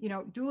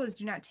 doulas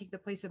do not take the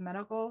place of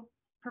medical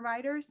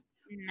providers.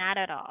 Not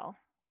at all.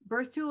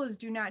 Birth doulas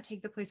do not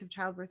take the place of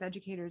childbirth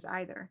educators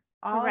either.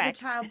 All Correct. the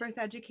childbirth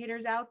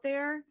educators out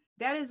there,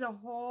 that is a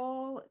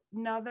whole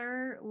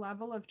nother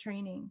level of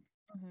training.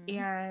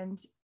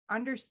 And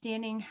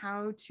understanding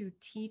how to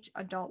teach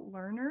adult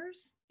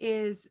learners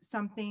is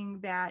something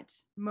that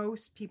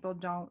most people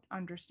don't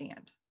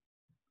understand.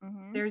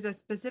 There's a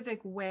specific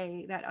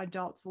way that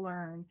adults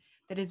learn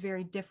that is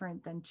very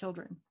different than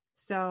children.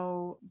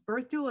 So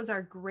birth doulas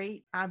are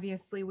great.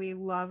 Obviously, we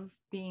love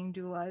being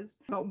doulas.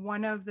 But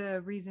one of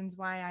the reasons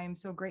why I am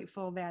so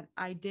grateful that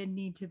I did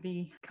need to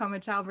become a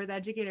childbirth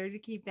educator to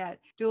keep that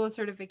doula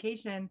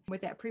certification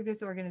with that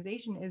previous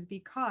organization is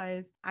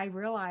because I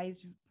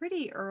realized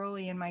pretty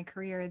early in my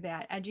career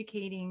that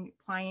educating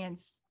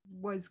clients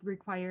was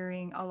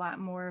requiring a lot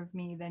more of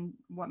me than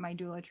what my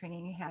doula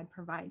training had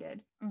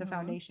provided the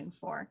foundation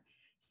for.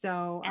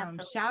 So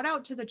shout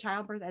out to the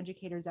childbirth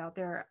educators out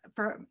there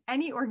for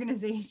any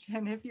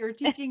organization. If you're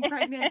teaching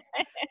pregnant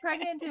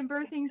and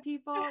birthing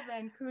people,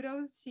 then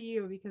kudos to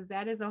you, because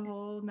that is a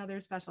whole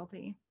nother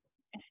specialty.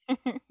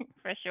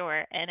 For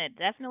sure. And it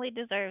definitely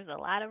deserves a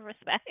lot of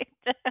respect.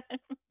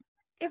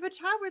 If a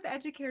childbirth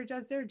educator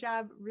does their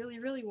job really,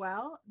 really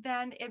well,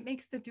 then it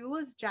makes the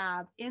doula's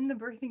job in the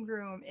birthing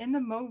room, in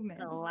the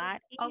moment, a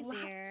lot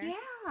easier.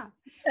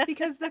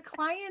 Because the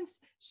clients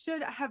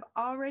should have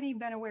already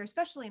been aware,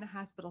 especially in a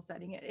hospital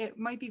setting. It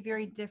might be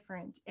very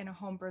different in a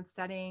home birth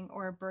setting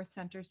or a birth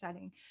center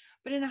setting.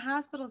 But in a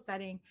hospital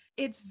setting,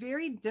 it's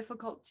very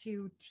difficult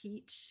to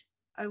teach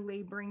a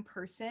laboring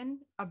person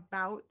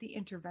about the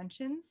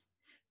interventions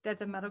that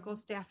the medical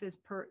staff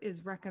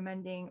is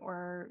recommending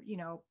or,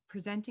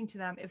 presenting to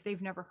them if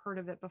they've never heard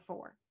of it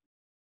before.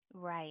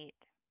 Right.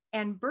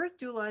 And birth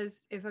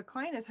doulas, if a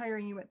client is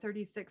hiring you at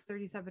 36,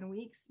 37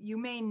 weeks, you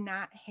may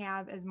not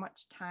have as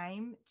much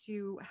time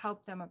to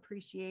help them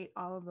appreciate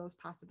all of those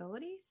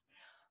possibilities.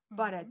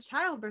 But a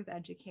childbirth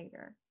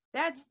educator,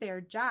 that's their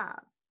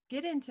job.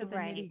 Get into the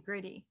nitty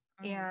gritty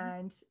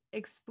and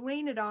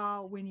explain it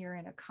all when you're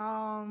in a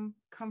calm,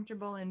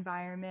 comfortable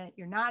environment.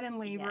 You're not in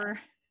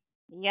labor.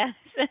 Yes.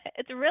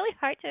 It's really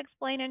hard to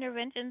explain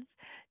interventions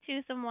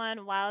to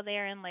someone while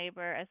they're in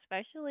labor,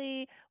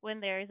 especially when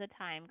there is a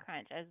time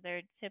crunch, as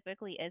there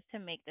typically is to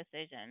make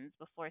decisions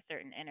before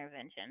certain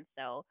interventions.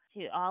 So,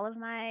 to all of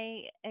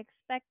my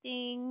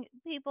expecting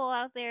people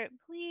out there,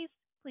 please,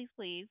 please,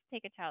 please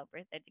take a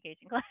childbirth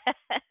education class.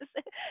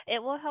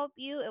 It will help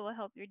you, it will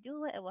help your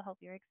doula, it will help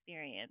your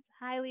experience.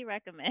 Highly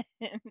recommend.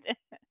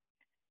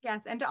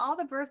 Yes. And to all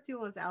the birth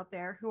doulas out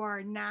there who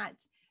are not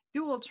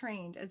dual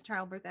trained as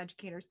childbirth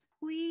educators,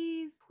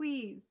 please,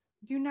 please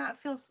do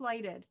not feel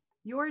slighted.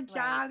 Your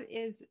job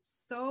is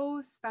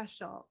so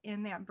special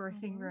in that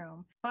birthing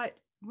room, but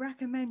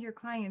recommend your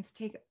clients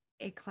take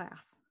a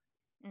class.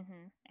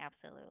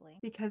 Absolutely.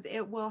 Because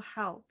it will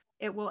help.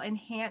 It will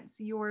enhance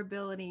your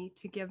ability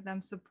to give them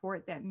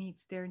support that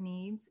meets their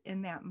needs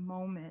in that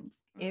moment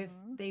if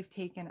they've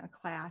taken a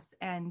class,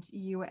 and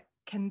you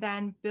can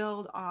then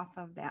build off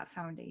of that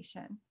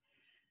foundation.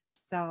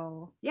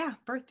 So yeah,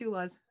 birth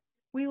doulas,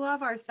 we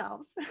love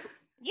ourselves.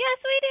 Yes,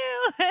 we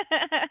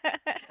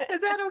do.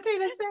 Is that okay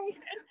to say?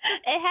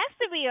 It has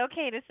to be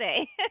okay to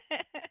say.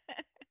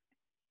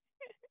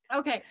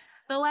 Okay.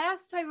 The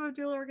last type of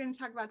doula we're going to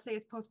talk about today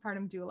is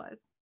postpartum doulas.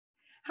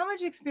 How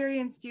much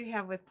experience do you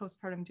have with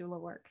postpartum doula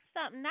work?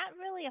 Not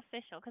really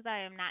official, because I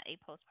am not a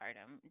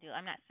postpartum doula.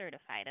 I'm not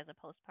certified as a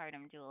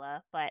postpartum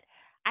doula, but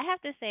I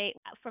have to say,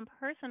 from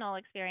personal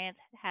experience,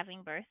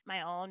 having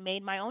birthed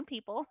made my own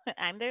people,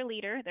 I'm their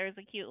leader. There's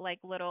a cute,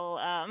 little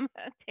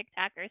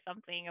TikTok or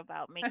something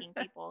about making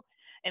people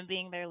and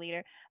being their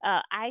leader.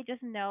 I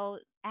just know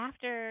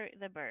after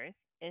the birth,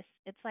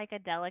 it's like a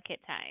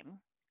delicate time.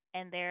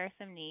 And there are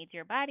some needs.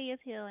 Your body is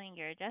healing.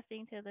 You're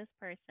adjusting to this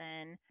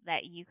person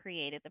that you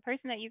created. The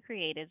person that you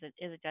create is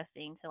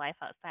adjusting to life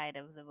outside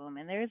of the womb.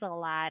 And there's a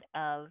lot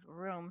of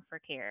room for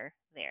care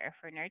there,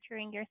 for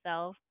nurturing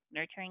yourself,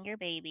 nurturing your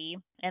baby.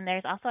 And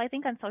there's also, I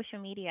think on social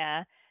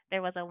media,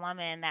 there was a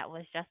woman that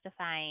was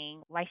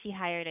justifying why she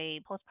hired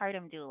a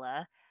postpartum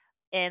doula.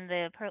 And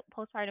the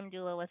postpartum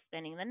doula was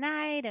spending the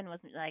night and was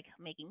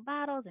making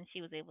bottles, and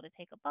she was able to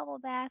take a bubble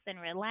bath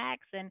and relax.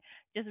 And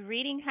just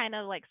reading kind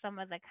of some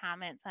of the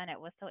comments on it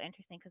was so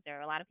interesting, because there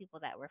were a lot of people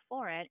that were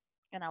for it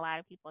and a lot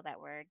of people that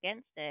were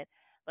against it.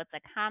 But the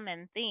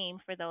common theme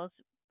for those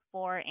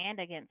for and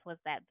against was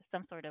that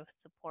some sort of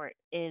support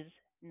is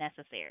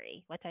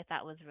necessary, which I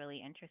thought was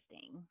really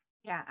interesting.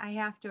 Yeah, I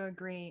have to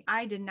agree.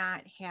 I did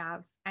not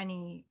have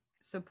any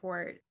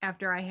support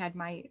after I had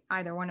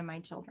either one of my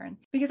children,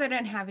 because I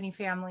didn't have any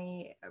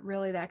family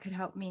really that could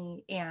help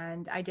me,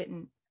 and I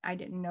didn't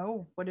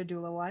know what a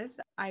doula was.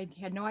 I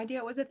had no idea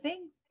it was a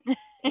thing.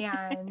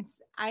 And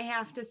I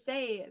have to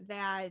say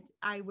that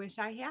I wish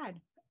I had.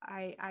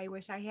 I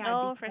wish I had,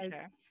 Oh, because for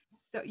sure.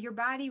 So your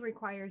body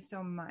requires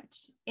so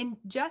much in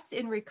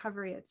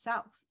recovery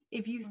itself.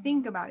 If you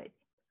think about it,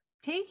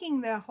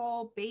 taking the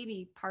whole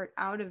baby part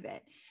out of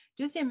it,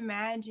 just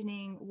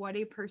imagining what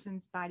a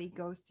person's body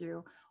goes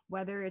through,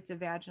 whether it's a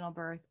vaginal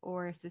birth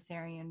or a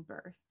cesarean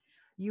birth.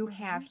 You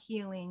have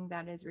healing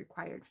that is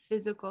required,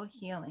 physical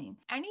healing.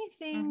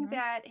 Anything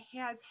that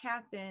has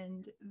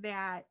happened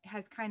that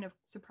has kind of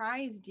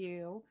surprised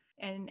you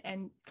and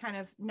kind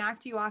of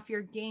knocked you off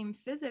your game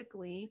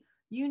physically,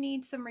 you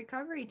need some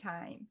recovery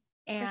time.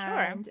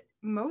 And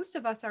most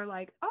of us are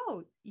like,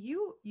 oh,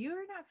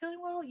 you're not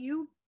feeling well.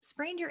 You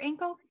sprained your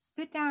ankle,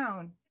 sit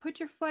down, put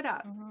your foot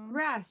up,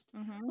 rest.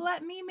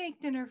 Let me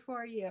make dinner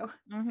for you.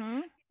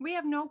 We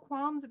have no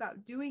qualms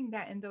about doing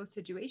that in those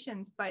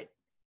situations. But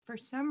for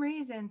some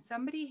reason,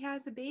 somebody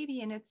has a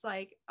baby and it's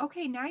like,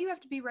 okay, now you have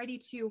to be ready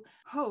to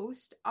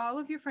host all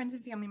of your friends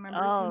and family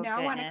members who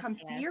now want to come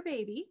see your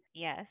baby.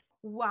 Yes.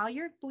 While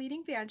you're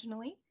bleeding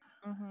vaginally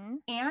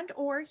and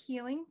or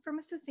healing from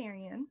a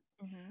cesarean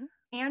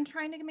and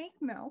trying to make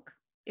milk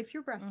if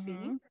you're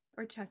breastfeeding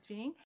or chest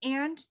feeding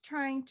and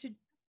trying to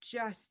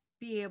just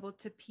be able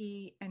to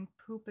pee and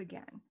poop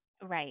again.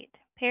 Right.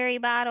 Peri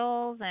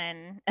bottles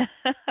and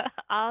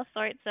all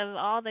sorts of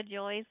all the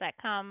joys that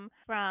come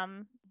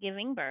from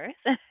giving birth.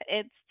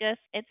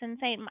 It's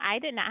insane. I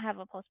did not have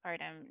a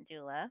postpartum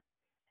doula.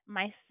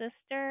 My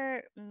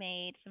sister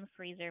made some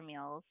freezer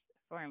meals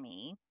for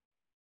me,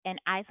 and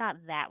I thought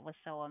that was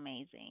so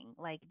amazing.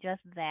 Like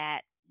just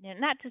that,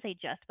 not to say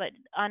just, but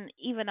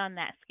even on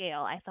that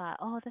scale, I thought,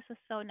 oh, this is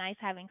so nice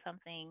having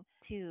something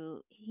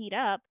to heat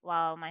up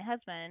while my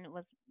husband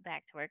was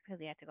back to work because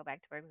he had to go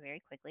back to work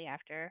very quickly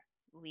after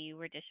we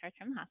were discharged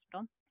from the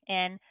hospital.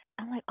 And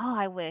I'm like,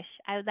 oh,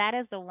 that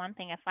is the one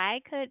thing. If I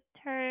could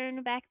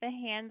turn back the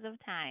hands of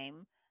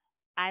time,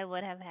 I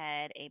would have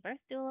had a birth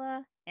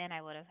doula and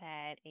I would have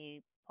had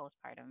a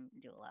postpartum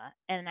doula.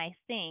 And I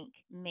think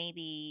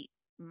maybe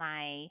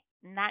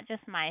not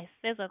just my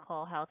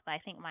physical health, but I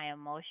think my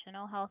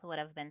emotional health would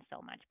have been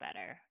so much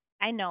better.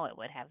 I know it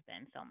would have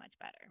been so much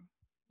better.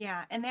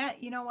 Yeah. And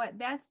that, you know what,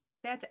 that's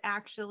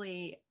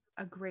actually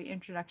a great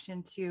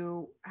introduction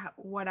to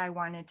what I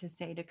wanted to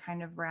say to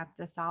kind of wrap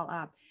this all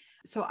up.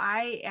 So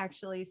I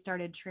actually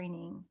started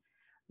training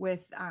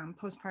with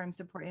Postpartum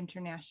Support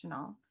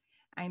International.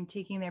 I'm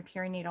taking their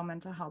perinatal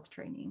mental health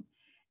training,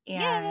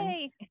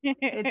 and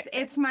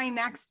it's my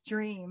next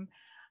dream.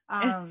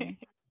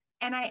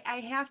 And I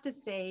have to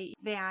say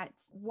that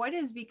what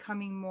is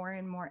becoming more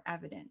and more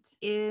evident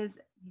is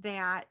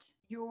that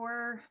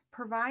your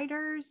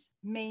providers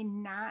may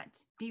not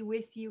be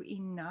with you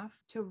enough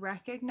to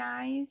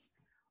recognize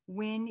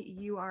when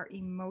you are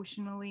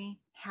emotionally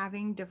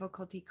having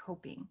difficulty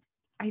coping.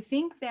 I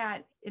think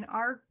that in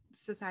our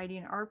society,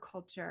 in our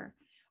culture,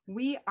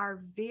 we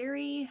are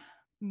very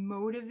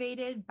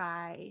motivated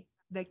by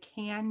the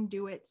can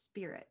do it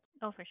spirit.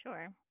 Oh, for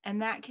sure.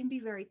 And that can be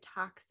very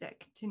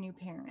toxic to new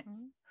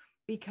parents.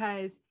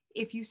 Because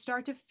if you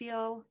start to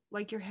feel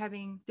like you're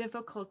having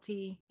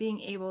difficulty being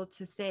able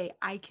to say,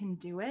 I can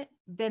do it,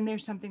 then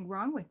there's something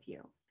wrong with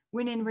you.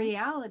 When in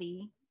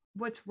reality,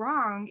 what's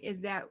wrong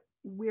is that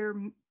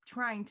we're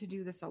trying to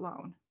do this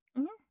alone.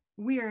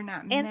 We are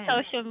not and meant.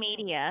 Social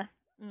media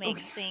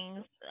makes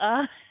things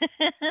social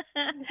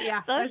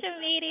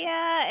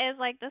media is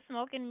like the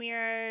smoke and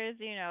mirrors,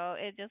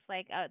 it's just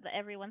like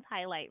everyone's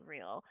highlight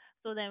reel.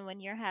 So then when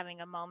you're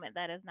having a moment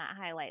that is not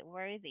highlight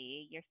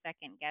worthy, you're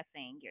second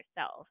guessing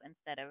yourself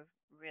instead of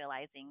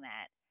realizing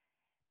that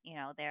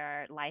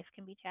life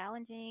can be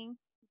challenging,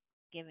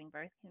 giving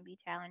birth can be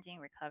challenging,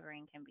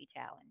 recovering can be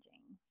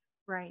challenging.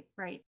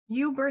 Right.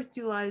 You birth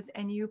doulas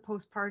and you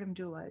postpartum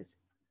doulas,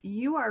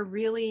 you are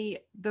really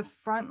the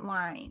front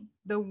line,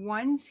 the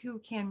ones who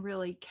can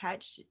really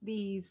catch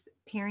these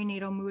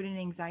perinatal mood and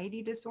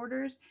anxiety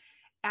disorders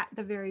at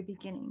the very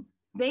beginning.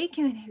 They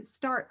can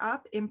start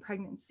up in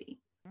pregnancy.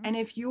 And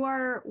if you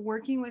are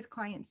working with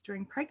clients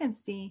during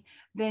pregnancy,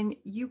 then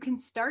you can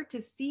start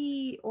to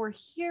see or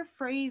hear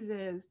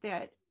phrases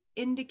that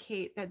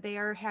indicate that they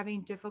are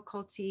having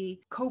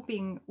difficulty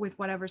coping with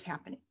whatever's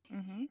happening.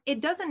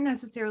 It doesn't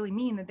necessarily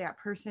mean that that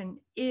person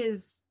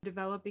is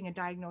developing a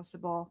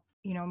diagnosable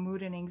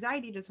mood and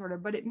anxiety disorder,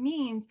 but it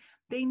means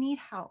they need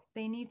help.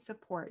 They need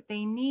support.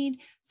 They need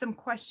some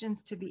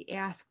questions to be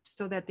asked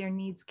so that their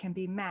needs can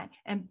be met.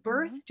 And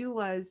birth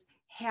doulas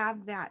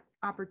have that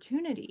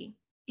opportunity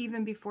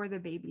even before the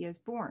baby is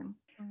born.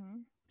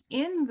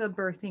 In the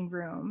birthing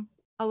room,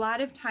 a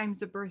lot of times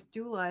the birth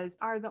doulas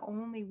are the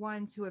only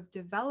ones who have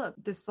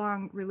developed this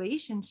long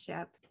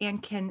relationship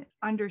and can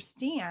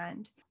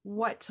understand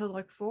what to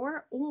look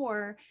for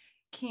or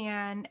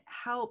can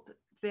help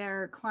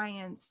their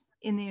clients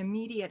in the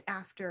immediate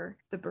after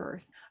the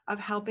birth of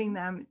helping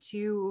them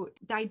to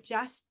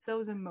digest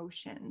those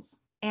emotions.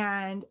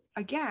 And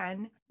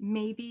again,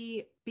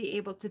 maybe be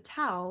able to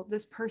tell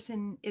this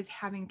person is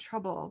having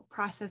trouble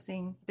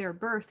processing their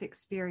birth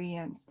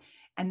experience,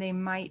 and they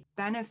might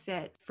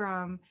benefit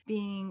from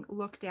being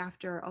looked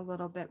after a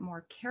little bit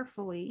more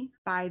carefully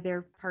by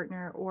their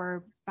partner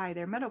or by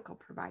their medical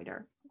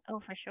provider. Oh,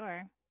 for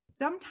sure.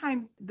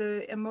 sometimes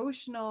the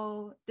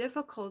emotional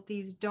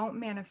difficulties don't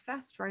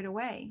manifest right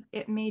away.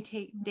 It may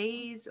take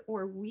days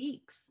or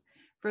weeks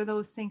for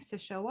those things to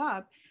show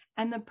up.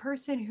 And the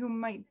person who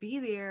might be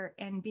there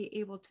and be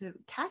able to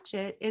catch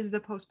it is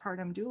the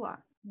postpartum doula.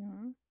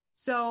 Mm-hmm.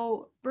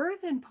 So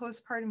birth and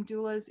postpartum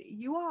doulas,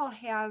 you all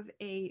have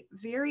a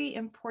very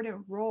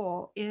important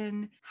role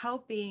in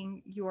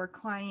helping your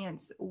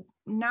clients,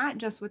 not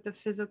just with the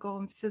physical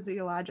and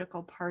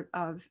physiological part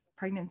of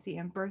pregnancy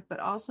and birth,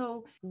 but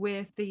also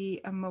with the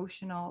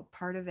emotional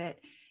part of it.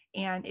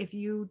 And if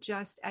you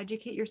just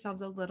educate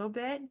yourselves a little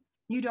bit,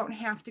 you don't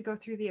have to go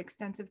through the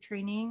extensive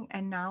training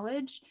and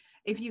knowledge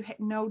if you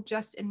know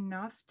just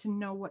enough to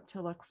know what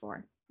to look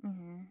for.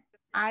 Mm-hmm.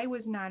 I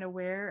was not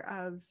aware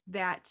of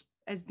that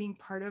as being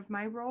part of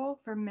my role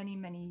for many,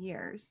 many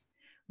years.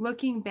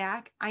 Looking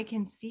back, I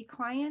can see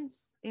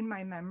clients in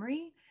my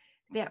memory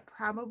that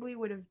probably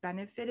would have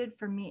benefited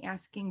from me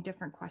asking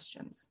different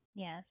questions.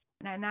 Yes.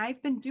 And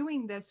I've been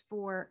doing this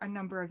for a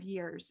number of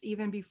years.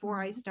 Even before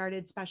I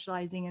started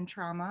specializing in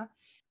trauma,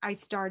 I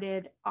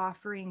started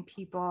offering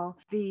people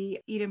the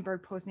Edinburgh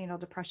Postnatal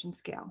Depression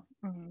Scale,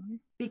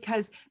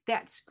 because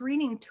that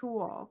screening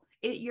tool,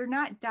 you're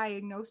not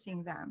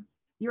diagnosing them.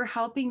 You're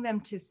helping them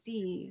to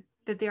see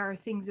that there are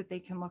things that they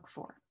can look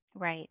for.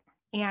 Right.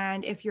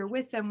 And if you're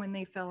with them when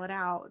they fill it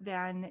out,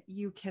 then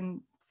you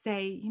can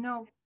say,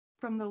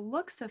 from the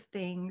looks of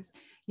things,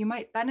 you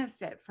might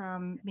benefit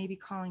from maybe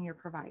calling your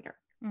provider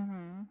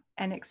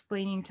and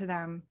explaining to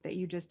them that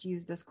you just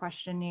used this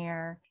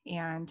questionnaire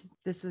and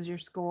this was your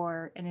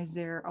score. And is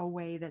there a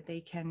way that they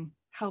can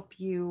help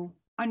you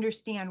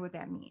understand what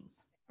that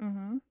means?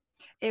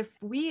 If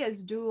we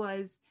as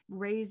doulas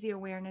raise the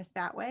awareness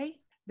that way,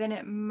 then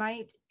it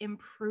might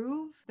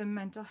improve the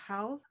mental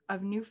health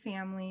of new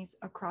families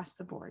across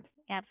the board.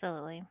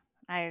 Absolutely.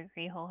 I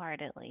agree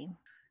wholeheartedly.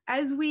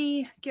 As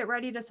we get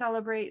ready to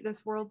celebrate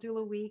this World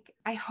Doula Week,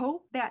 I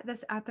hope that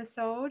this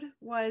episode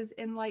was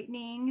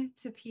enlightening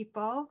to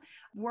people.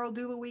 World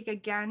Doula Week,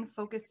 again,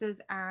 focuses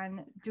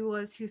on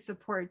doulas who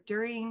support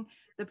during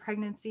the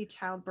pregnancy,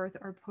 childbirth,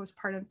 or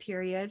postpartum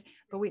period.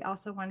 But we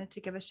also wanted to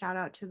give a shout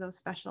out to those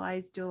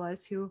specialized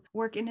doulas who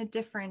work in a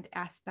different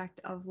aspect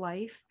of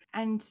life.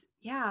 And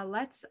yeah,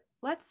 let's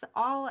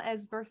all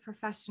as birth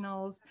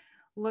professionals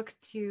look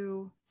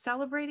to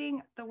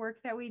celebrating the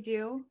work that we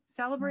do,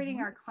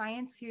 celebrating our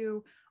clients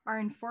who are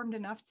informed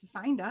enough to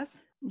find us.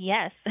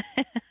 Yes.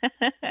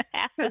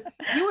 Because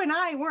you and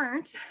I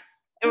weren't.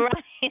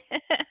 Right.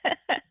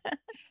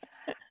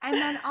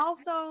 And then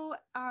also,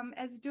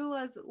 as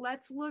doulas,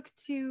 let's look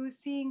to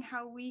seeing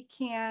how we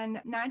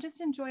can not just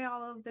enjoy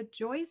all of the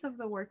joys of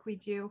the work we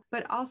do,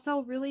 but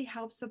also really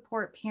help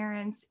support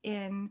parents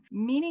in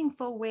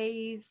meaningful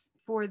ways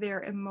for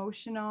their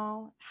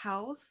emotional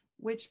health,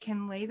 which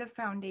can lay the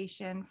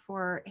foundation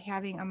for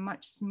having a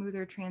much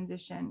smoother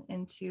transition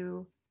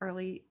into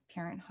early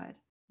parenthood.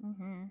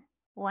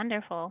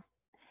 Wonderful.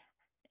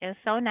 It was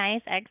so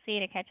nice, Exie,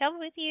 to catch up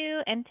with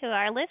you. And to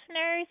our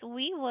listeners,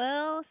 we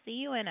will see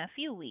you in a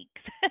few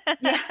weeks.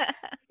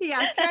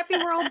 Yes. Happy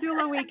World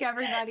Doula Week,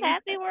 everybody.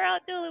 Happy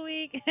World Doula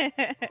Week.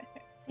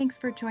 Thanks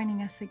for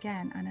joining us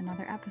again on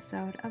another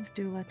episode of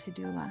Doula to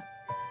Doula.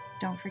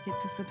 Don't forget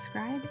to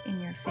subscribe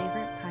in your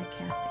favorite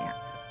podcast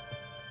app.